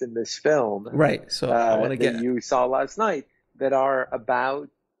moments in this film, right? So I want to that you saw last night that are about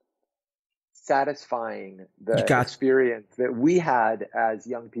satisfying the experience that we had as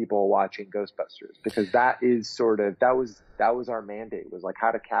young people watching Ghostbusters, because that was our mandate, was like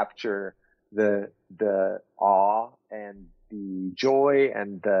how to capture the awe and the joy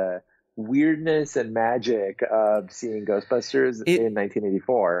and the weirdness and magic of seeing Ghostbusters in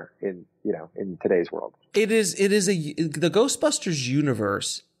 1984 in today's world. The Ghostbusters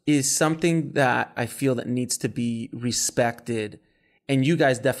universe is something that I feel that needs to be respected. And you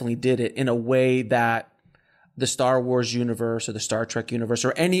guys definitely did it in a way that the Star Wars universe or the Star Trek universe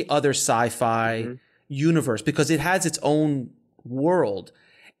or any other sci-fi universe, because it has its own world,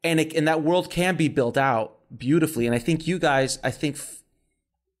 and that world can be built out beautifully. And I think you guys,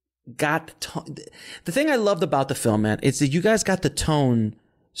 got the tone. The thing I loved about the film, man, is that you guys got the tone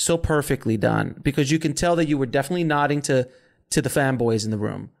so perfectly done, because you can tell that you were definitely nodding to the fanboys in the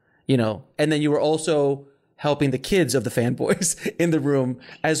room, and then you were also helping the kids of the fanboys in the room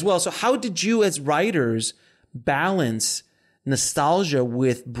as well. So how did you as writers balance nostalgia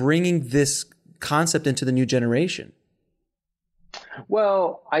with bringing this concept into the new generation?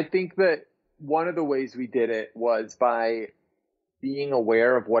 Well, I think that one of the ways we did it was by being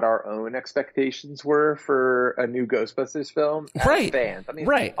aware of what our own expectations were for a new Ghostbusters film as fans. I mean,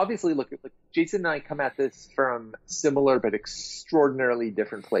 obviously, look, Jason and I come at this from similar but extraordinarily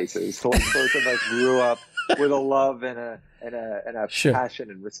different places. So both of us grew up with a love and a passion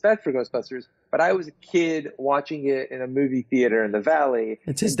and respect for Ghostbusters. But I was a kid watching it in a movie theater in the Valley.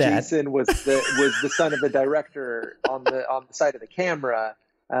 It's his dad. Jason was the son of the director on the side of the camera.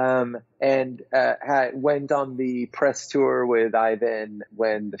 And went on the press tour with Ivan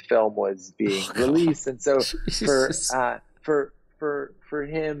when the film was being released. And so for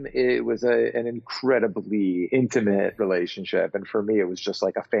him, it was an incredibly intimate relationship. And for me, it was just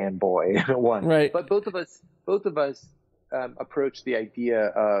like a fanboy one. Right. But both of us approached the idea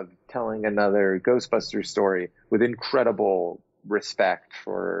of telling another Ghostbusters story with incredible respect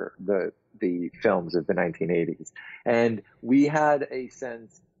for the films of the 1980s. And we had a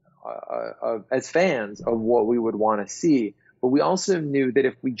sense as fans of what we would want to see. But we also knew that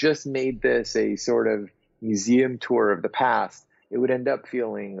if we just made this a sort of museum tour of the past, it would end up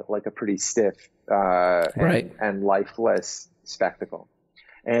feeling like a pretty stiff and lifeless spectacle.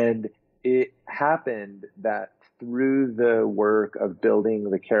 And it happened that through the work of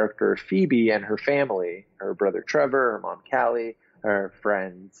building the character Phoebe and her family, her brother Trevor, her mom Callie, her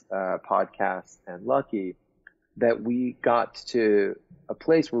friends Podcast and Lucky, that we got to a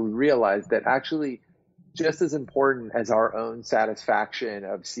place where we realized that actually just as important as our own satisfaction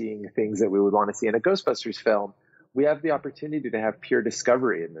of seeing things that we would want to see in a Ghostbusters film, we have the opportunity to have pure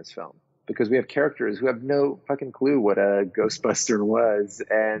discovery in this film, because we have characters who have no fucking clue what a Ghostbuster was,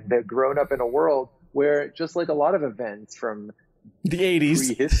 and they've grown up in a world where, just like a lot of events from the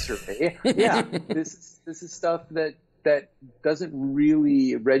 80s prehistory, this is stuff that doesn't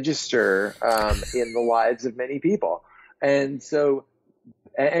really register in the lives of many people. And so,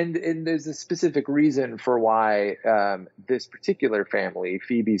 and there's a specific reason for why this particular family,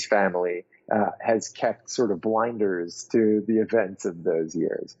 Phoebe's family, has kept sort of blinders to the events of those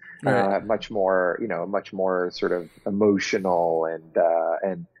years. Much more sort of emotional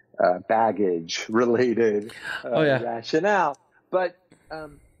and baggage related rationale. But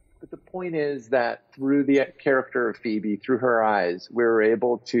the point is that through the character of Phoebe, through her eyes, we were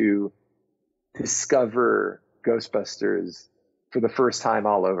able to discover Ghostbusters for the first time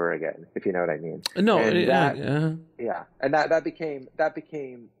all over again, if you know what I mean. No, and that became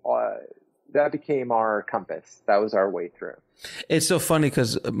our compass. That was our way through. It's so funny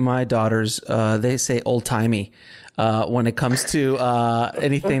because my daughters, they say old timey when it comes to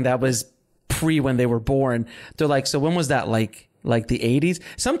anything that was pre when they were born. They're like, so when was that, like the 80s?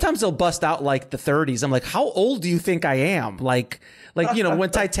 Sometimes they'll bust out like the 30s. I'm like, how old do you think I am? Like, when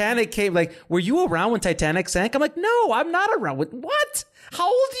Titanic came, like, were you around when Titanic sank? I'm like, no, I'm not around. What? How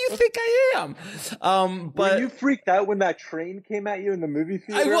old do you think I am? But were you freaked out when that train came at you in the movie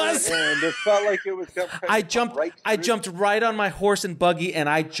theater? I was. And it felt like it was I jumped right on my horse and buggy and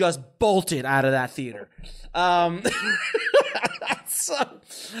I just bolted out of that theater.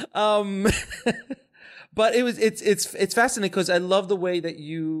 But it's fascinating because I love the way that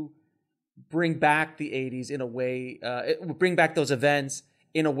you bring back the 80s in a way, bring back those events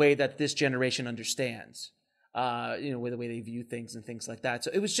in a way that this generation understands, with the way they view things and things like that.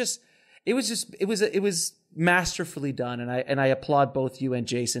 So it was masterfully done. And I applaud both you and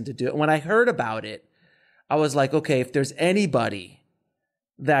Jason to do it. When I heard about it, I was like, okay, if there's anybody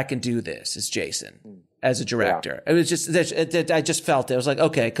that can do this is Jason as a director. It was just, I just felt it. I was like,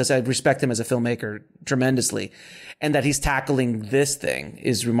 okay, because I respect him as a filmmaker tremendously, and that he's tackling this thing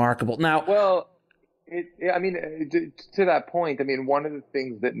is remarkable. Now, well, I mean, to that point, I mean, one of the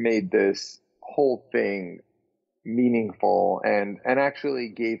things that made this whole thing meaningful and actually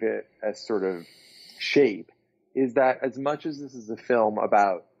gave it a sort of shape is that as much as this is a film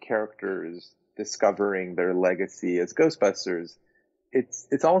about characters discovering their legacy as Ghostbusters,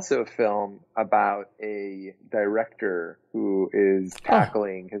 it's also a film about a director who is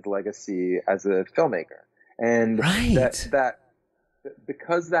tackling his legacy as a filmmaker. And that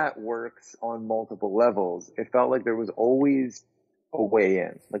because that works on multiple levels, it felt like there was always a way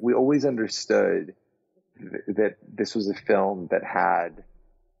in. Like we always understood that this was a film that had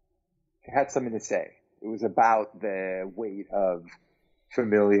something to say. It was about the weight of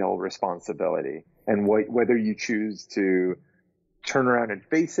familial responsibility and whether you choose to turn around and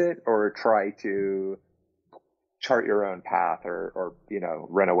face it or try to chart your own path or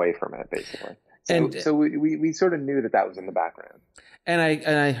run away from it, basically. So we sort of knew that was in the background. And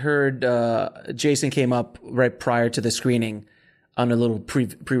I heard Jason came up right prior to the screening on a little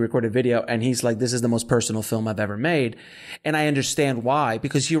pre-recorded video, and he's like, "This is the most personal film I've ever made," and I understand why,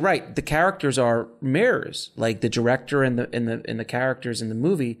 because you're right. The characters are mirrors. Like the director and the characters in the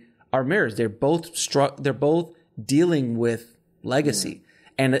movie are mirrors. They're both They're both dealing with legacy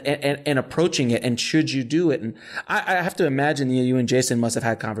and approaching it. And should you do it? And I have to imagine you and Jason must have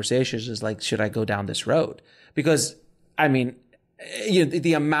had conversations. Is like, should I go down this road? Because I mean,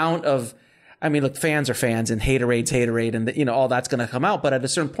 the amount of, I mean, look, fans are fans, and haterade's haterade, and all that's going to come out. But at a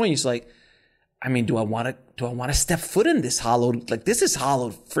certain point, it's like, I mean, do I want to step foot in this hollowed? Like, this is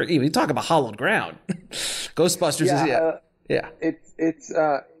hollowed. You talk about hollowed ground. Ghostbusters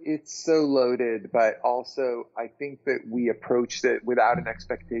it's so loaded, but also I think that we approached it without an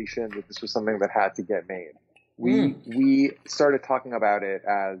expectation that this was something that had to get made. We started talking about it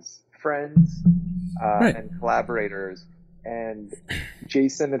as friends and collaborators. And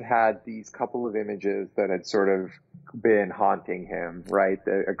Jason had these couple of images that had sort of been haunting him, right?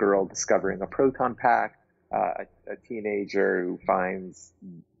 A girl discovering a proton pack, a teenager who finds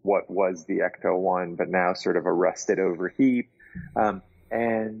what was the Ecto-1, but now sort of a rusted over heap.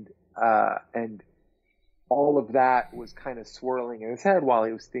 And all of that was kind of swirling in his head while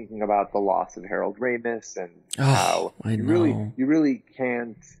he was thinking about the loss of Harold Ramis and how you really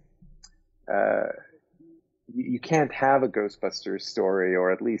can't, you can't have a Ghostbusters story,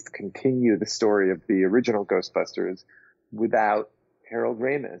 or at least continue the story of the original Ghostbusters, without Harold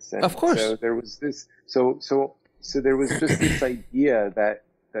Ramis. And of course. So there was this, so there was just this idea that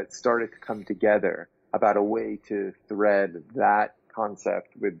started to come together about a way to thread that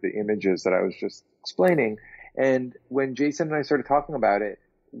concept with the images that I was just explaining. And when Jason and I started talking about it,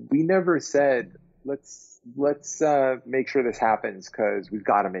 we never said, let's make sure this happens because we've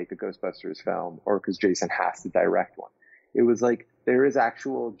got to make a Ghostbusters film, or because Jason has to direct one. It was like, there is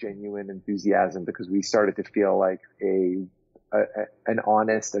actual genuine enthusiasm because we started to feel like an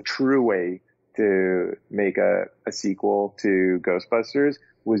honest, a true way to make a sequel to Ghostbusters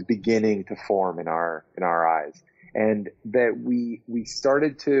was beginning to form in our eyes. And that we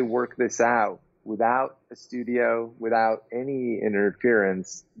started to work this out without a studio, without any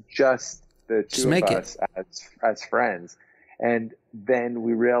interference, just the two of us as friends. And then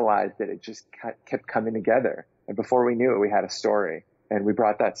we realized that it just kept coming together. And before we knew it, we had a story. And we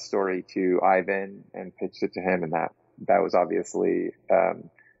brought that story to Ivan and pitched it to him. And that was obviously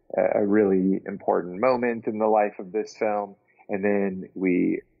a really important moment in the life of this film. And then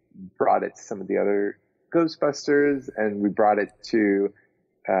we brought it to some of the other Ghostbusters, and we brought it to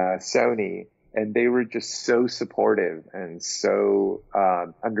Sony, and they were just so supportive and so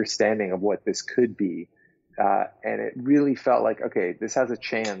understanding of what this could be. And it really felt like, okay, this has a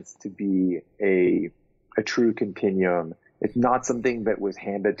chance to be a true continuum. It's not something that was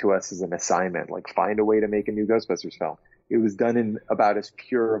handed to us as an assignment, like find a way to make a new Ghostbusters film. It was done in about as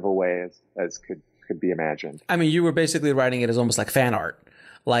pure of a way as could be imagined. I mean, you were basically writing it as almost like fan art.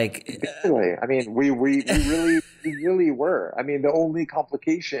 Like, really? I mean, we really were. I mean, the only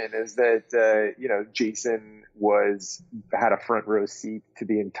complication is that Jason had a front row seat to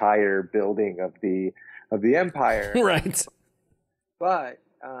the entire building of the Empire, right? But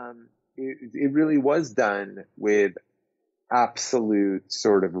it really was done with absolute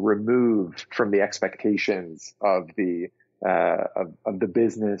sort of removed from the expectations of the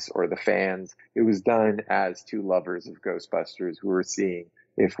business or the fans. It was done as two lovers of Ghostbusters who were seeing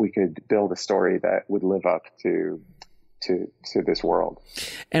if we could build a story that would live up to to this world.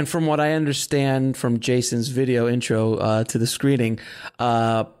 And from what I understand from Jason's video intro to the screening,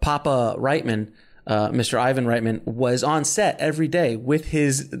 Papa Reitman, Mr. Ivan Reitman, was on set every day with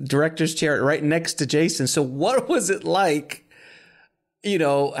his director's chair right next to Jason. So what was it like,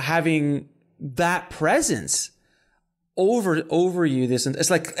 having that presence over you? It's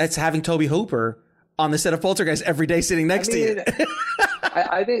like it's having Toby Hooper on the set of Poltergeist every day sitting next to you.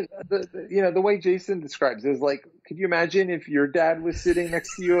 I think the way Jason describes it is like, could you imagine if your dad was sitting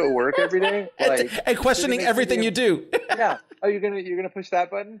next to you at work every day, and questioning everything you do? Yeah. Oh, you're gonna push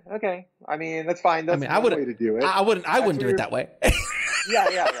that button? Okay. I mean, that's fine. That's one way to do it. I wouldn't do it that way.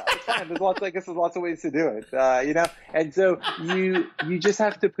 Yeah. It's fine. There's lots of ways to do it. And so you just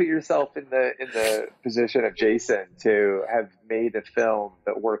have to put yourself in the position of Jason to have made a film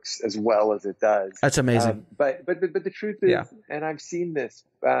that works as well as it does. That's amazing. But the truth is, and I've seen this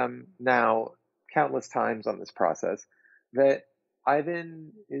now countless times on this process, that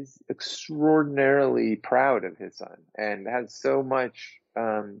Ivan is extraordinarily proud of his son and has so much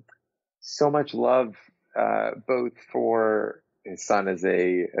love, both for his son as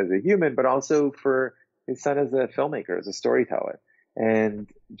a human, but also for his son as a filmmaker, as a storyteller, and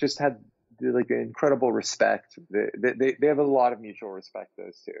just had like an incredible respect. They have a lot of mutual respect,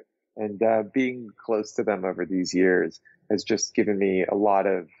 those two, and being close to them over these years has just given me a lot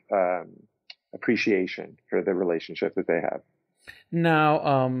of appreciation for the relationship that they have.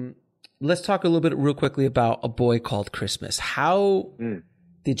 Now, let's talk a little bit real quickly about A Boy Called Christmas. How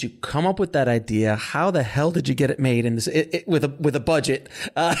did you come up with that idea? How the hell did you get it made in this with a budget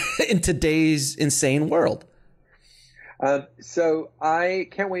in today's insane world? So I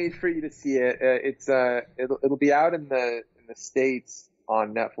can't wait for you to see it. It'll be out in the States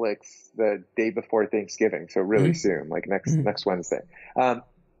on Netflix the day before Thanksgiving, so really soon, like next Wednesday.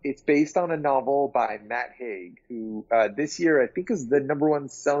 It's based on a novel by Matt Haig, who this year I think is the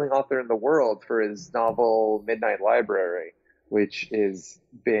 #1 selling author in the world for his novel Midnight Library, which has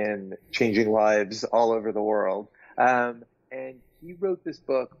been changing lives all over the world. And he wrote this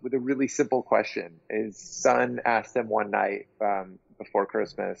book with a really simple question. His son asked him one night before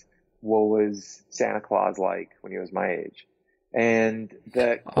Christmas, what was Santa Claus like when he was my age? And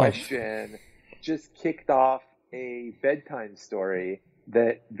the question just kicked off a bedtime story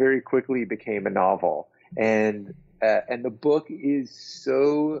that very quickly became a novel. And the book is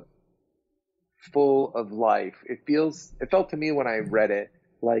so full of life. It felt to me when I read it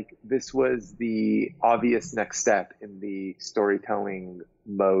like this was the obvious next step in the storytelling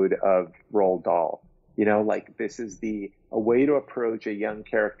mode of Roald Dahl. Like this is a way to approach a young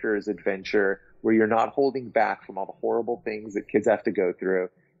character's adventure where you're not holding back from all the horrible things that kids have to go through.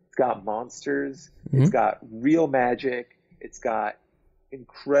 It's got monsters. It's got real magic. It's got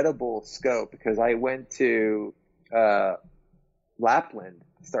incredible scope, because I went to Lapland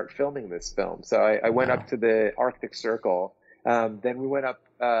to start filming this film. So I went up to the Arctic Circle. Then we went up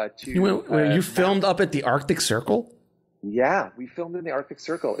to... You filmed up at the Arctic Circle? Yeah, we filmed in the Arctic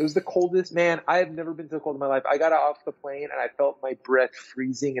Circle. It was the coldest, man. I have never been so cold in my life. I got off the plane and I felt my breath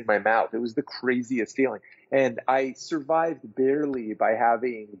freezing in my mouth. It was the craziest feeling. And I survived barely by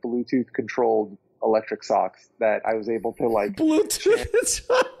having Bluetooth-controlled electric socks that I was able to Bluetooth.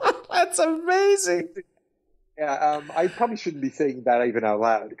 That's amazing. Yeah, I probably shouldn't be saying that even out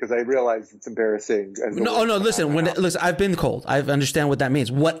loud because I realize it's embarrassing. No. Listen, I've been cold. I understand what that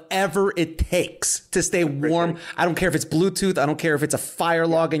means. Whatever it takes to stay warm. I don't care if it's Bluetooth. I don't care if it's a fire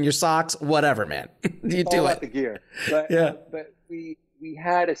log in your socks. Whatever, man. You do it. The gear. But we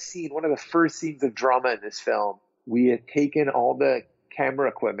had a scene. One of the first scenes of drama in this film. We had taken all the camera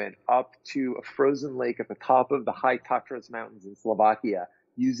equipment up to a frozen lake at the top of the high Tatras Mountains in Slovakia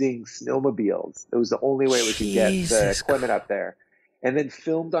using snowmobiles. It was the only way we could get the equipment up there. And then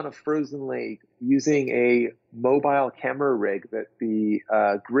filmed on a frozen lake using a mobile camera rig that the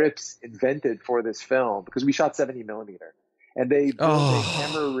Grips invented for this film, because we shot 70 millimeter. And they built a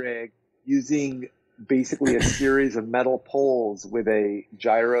camera rig using basically a series of metal poles with a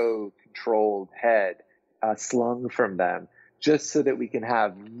gyro-controlled head slung from them, just so that we can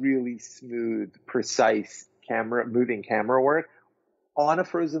have really smooth, precise moving camera work on a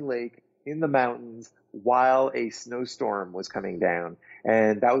frozen lake in the mountains while a snowstorm was coming down.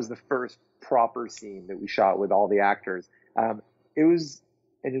 And that was the first proper scene that we shot with all the actors. It was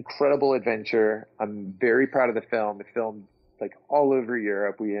an incredible adventure. I'm very proud of the film. It filmed like all over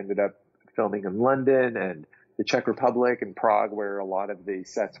Europe. We ended up filming in London and the Czech Republic and Prague, where a lot of the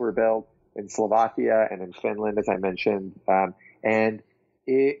sets were built, in Slovakia and in Finland, as I mentioned. And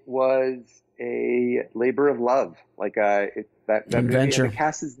it was a labor of love. Like that adventure.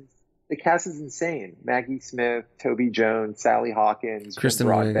 The the cast is insane. Maggie Smith, Toby Jones, Sally Hawkins, Kristen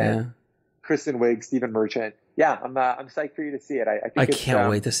Jim Wiig, Broadbent, Kristen Wiig, Stephen Merchant. Yeah, I'm psyched for you to see it. I think I can't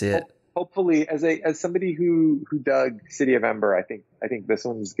wait to see it. Hopefully, as somebody who dug City of Ember, I think this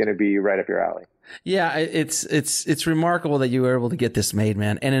one's going to be right up your alley. Yeah, it's remarkable that you were able to get this made,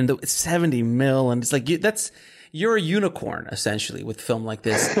 man. And in the 70 mil, and it's like you're a unicorn essentially with film like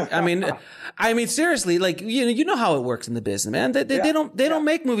this. I mean seriously, like you know how it works in the business, man. They don't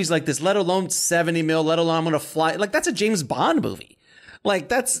make movies like this, let alone 70 mil, let alone I'm gonna fly. Like that's a James Bond movie. Like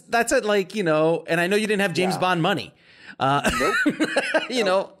that's a, like, you know, and I know you didn't have James Bond money. Nope. You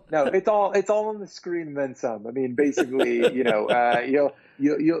know. No, it's all on the screen and then some. I mean, basically, you know,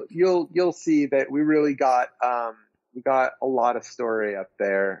 you'll see that we really got a lot of story up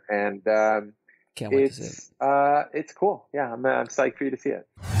there, and can't wait to see it. It's cool. Yeah, I'm psyched for you to see it.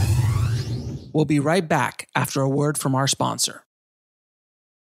 We'll be right back after a word from our sponsor.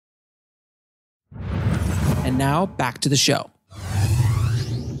 And now back to the show.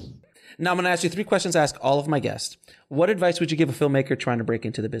 Now I'm going to ask you 3 questions I ask all of my guests. What advice would you give a filmmaker trying to break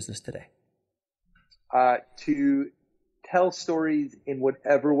into the business today? To tell stories in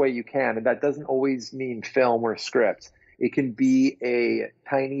whatever way you can. And that doesn't always mean film or script. It can be a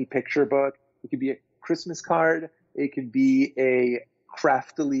tiny picture book. It could be a Christmas card. It could be a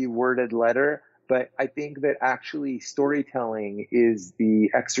craftily worded letter. But I think that actually storytelling is the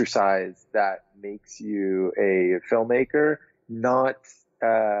exercise that makes you a filmmaker, not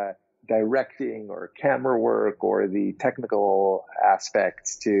directing or camera work or the technical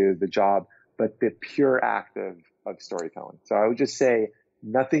aspects to the job, but the pure act of storytelling. So I would just say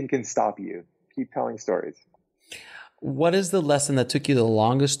nothing can stop you. Keep telling stories. What is the lesson that took you the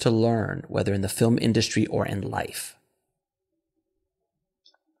longest to learn, whether in the film industry or in life?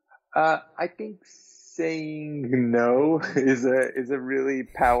 I think saying no is a really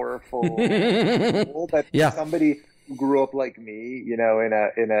powerful tool that somebody who grew up like me, you know,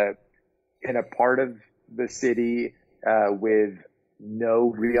 in a part of the city with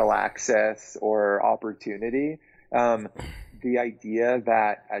no real access or opportunity. The idea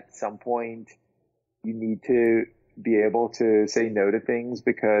that at some point you need to be able to say no to things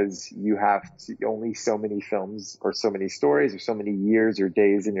because you have only so many films or so many stories or so many years or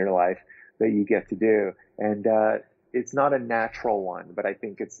days in your life that you get to do. And it's not a natural one, but I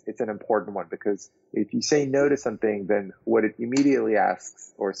think it's an important one, because if you say no to something, then what it immediately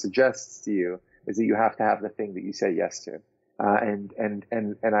asks or suggests to you is that you have to have the thing that you say yes to.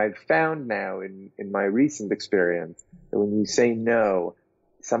 And I've found now in my recent experience that when you say no,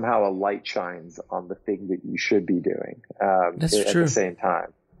 somehow a light shines on the thing that you should be doing at the same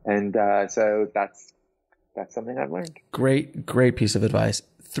time. And so that's something I've learned. Great piece of advice.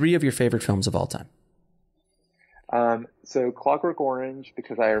 3 of your favorite films of all time. So Clockwork Orange,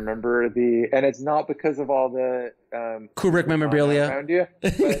 because I remember and it's not because of all the Kubrick memorabilia around you,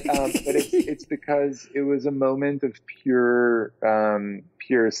 but it's because it was a moment of pure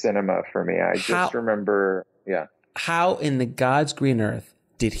cinema for me. I just remember, How in the God's green earth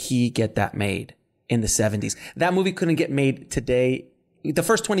did he get that made in the 70s? That movie couldn't get made today. The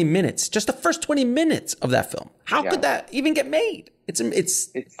first 20 minutes of that film. How could that even get made? It's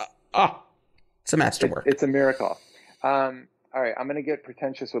a masterwork. It's a miracle. All right, I'm going to get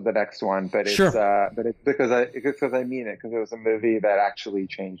pretentious with the next one, but it's because I mean it, because it was a movie that actually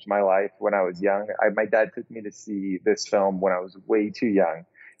changed my life when I was young. My dad took me to see this film when I was way too young.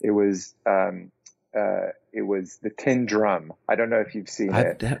 It was The Tin Drum. I don't know if you've seen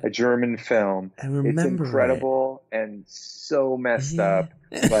it. A German film. I remember. It's incredible and so messed up,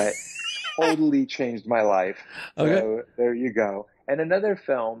 but totally changed my life. Okay. So there you go. And another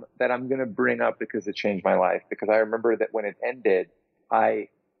film that I'm going to bring up because it changed my life, because I remember that when it ended, I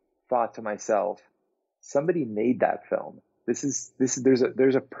thought to myself, somebody made that film. There's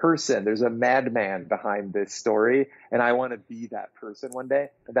a person, there's a madman behind this story, and I want to be that person one day.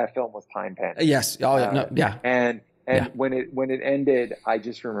 And that film was Time Pen. Yes. And when it ended, I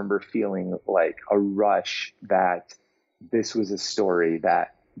just remember feeling like a rush that this was a story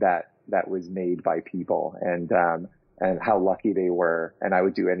that was made by people, and how lucky they were. And I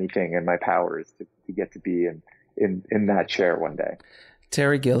would do anything in my powers to get to be in that chair one day.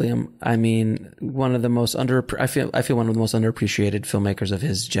 Terry Gilliam, I mean, one of the most I feel one of the most underappreciated filmmakers of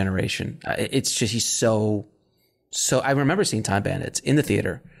his generation. It's just, he's so, I remember seeing Time Bandits in the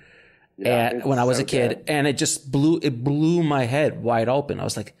theater when I was a kid, good. And it just blew my head wide open. I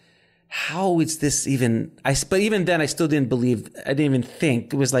was like, how is this even, but even then I still didn't believe, I didn't even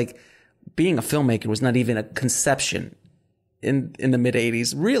think. It was like, being a filmmaker was not even a conception in the mid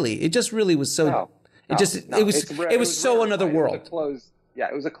 80s. Really, it just really was so. It was so another world.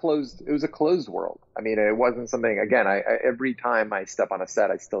 it was a closed world. I mean, it wasn't something, again, I every time I step on a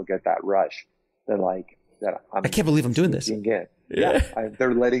set, I still get that rush. They're like, I can't believe I'm doing this.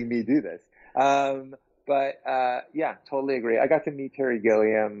 They're letting me do this. Totally agree. I got to meet Terry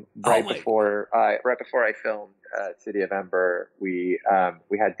Gilliam right before I filmed City of Ember. We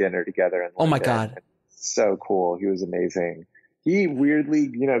had dinner together. In London. Oh my God. So cool. He was amazing. He weirdly,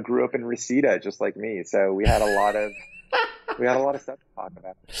 grew up in Reseda just like me. So we had a lot of stuff to talk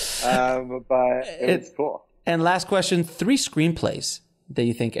about. But it was cool. And last question, 3 screenplays that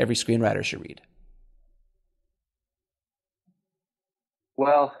you think every screenwriter should read.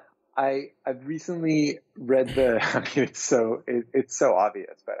 Well, I've recently read it's so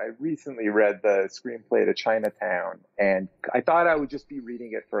obvious, but I recently read the screenplay to Chinatown, and I thought I would just be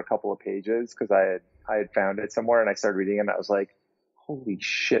reading it for a couple of pages because I had found it somewhere, and I started reading it, and I was like, holy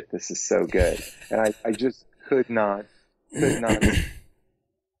shit, this is so good. And I just could not reading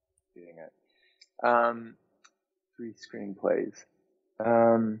it. 3 screenplays.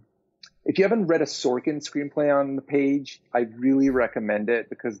 If you haven't read a Sorkin screenplay on the page, I really recommend it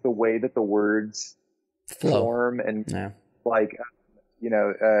because the way that the words form and the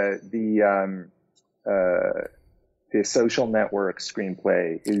Social Network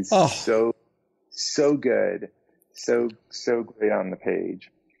screenplay is so good, so great on the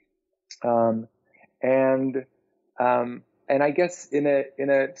page. And I guess in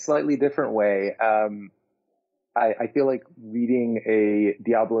a slightly different way, I feel like reading a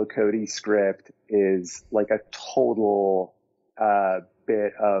Diablo Cody script is like a total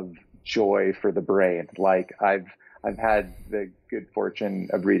bit of joy for the brain. Like I've had the good fortune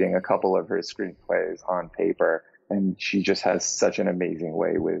of reading a couple of her screenplays on paper, and she just has such an amazing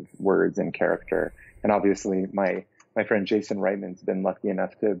way with words and character. And obviously my friend Jason Reitman's been lucky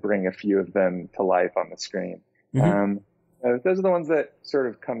enough to bring a few of them to life on the screen. Mm-hmm. Those are the ones that sort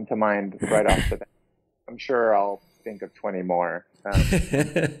of come to mind right off the bat. I'm sure I'll think of 20 more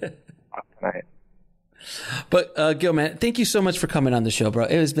tonight. But Gil, man, thank you so much for coming on the show, bro.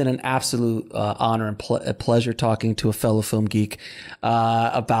 It has been an absolute honor and a pleasure talking to a fellow film geek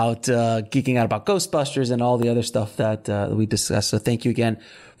about geeking out about Ghostbusters and all the other stuff that we discussed. So thank you again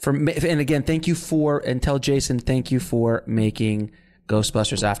thank you and tell Jason thank you for making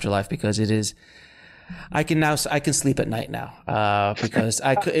Ghostbusters Afterlife, because it is. I can sleep at night now because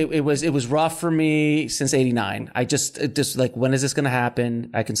it was rough for me since '89. I just like, when is this going to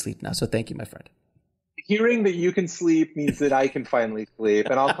happen? I can sleep now. So thank you, my friend. Hearing that you can sleep means that I can finally sleep,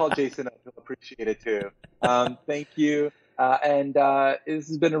 and I'll call Jason up. He'll appreciate it too. Thank you. And this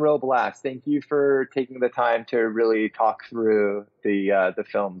has been a real blast. Thank you for taking the time to really talk through the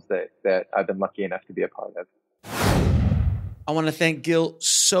films that I've been lucky enough to be a part of. I want to thank Gil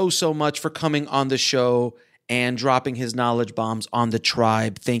so much for coming on the show and dropping his knowledge bombs on the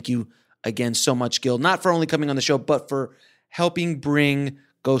tribe. Thank you again so much, Gil, not for only coming on the show, but for helping bring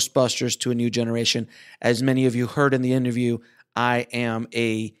Ghostbusters to a new generation. As many of you heard in the interview, I am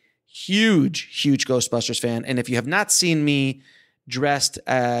a huge Ghostbusters fan. And if you have not seen me dressed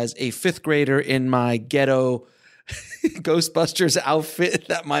as a 5th grader in my ghetto Ghostbusters outfit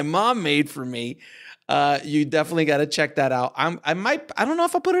that my mom made for me, you definitely got to check that out. I don't know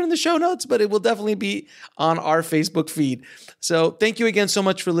if I'll put it in the show notes, but it will definitely be on our Facebook feed. So thank you again so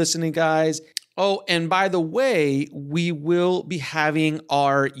much for listening, guys. Oh, and by the way, we will be having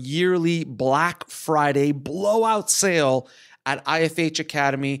our yearly Black Friday blowout sale at IFH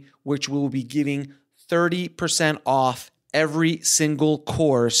Academy, which we will be giving 30% off every single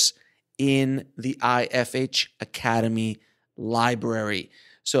course in the IFH Academy library.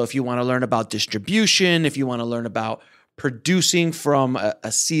 So if you want to learn about distribution, if you want to learn about producing from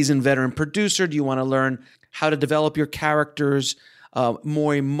a seasoned veteran producer, do you want to learn how to develop your characters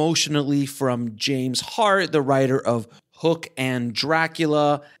more emotionally from James Hart, the writer of Hook and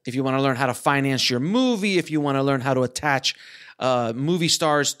Dracula, if you want to learn how to finance your movie, if you want to learn how to attach movie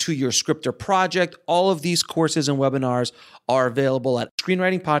stars to your script or project, all of these courses and webinars are available at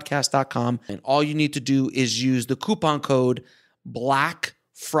screenwritingpodcast.com. And all you need to do is use the coupon code Black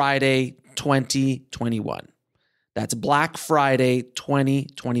Friday 2021. That's Black Friday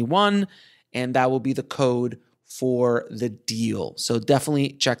 2021, and that will be the code for the deal. So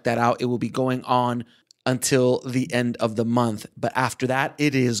definitely check that out. It will be going on until the end of the month, but after that,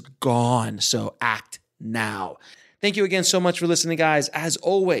 it is gone. So act now. Thank you again so much for listening, guys. As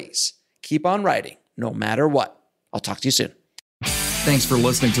always, keep on writing, no matter what. I'll talk to you soon. Thanks for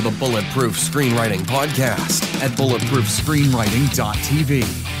listening to the Bulletproof Screenwriting Podcast at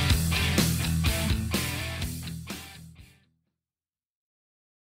bulletproofscreenwriting.tv.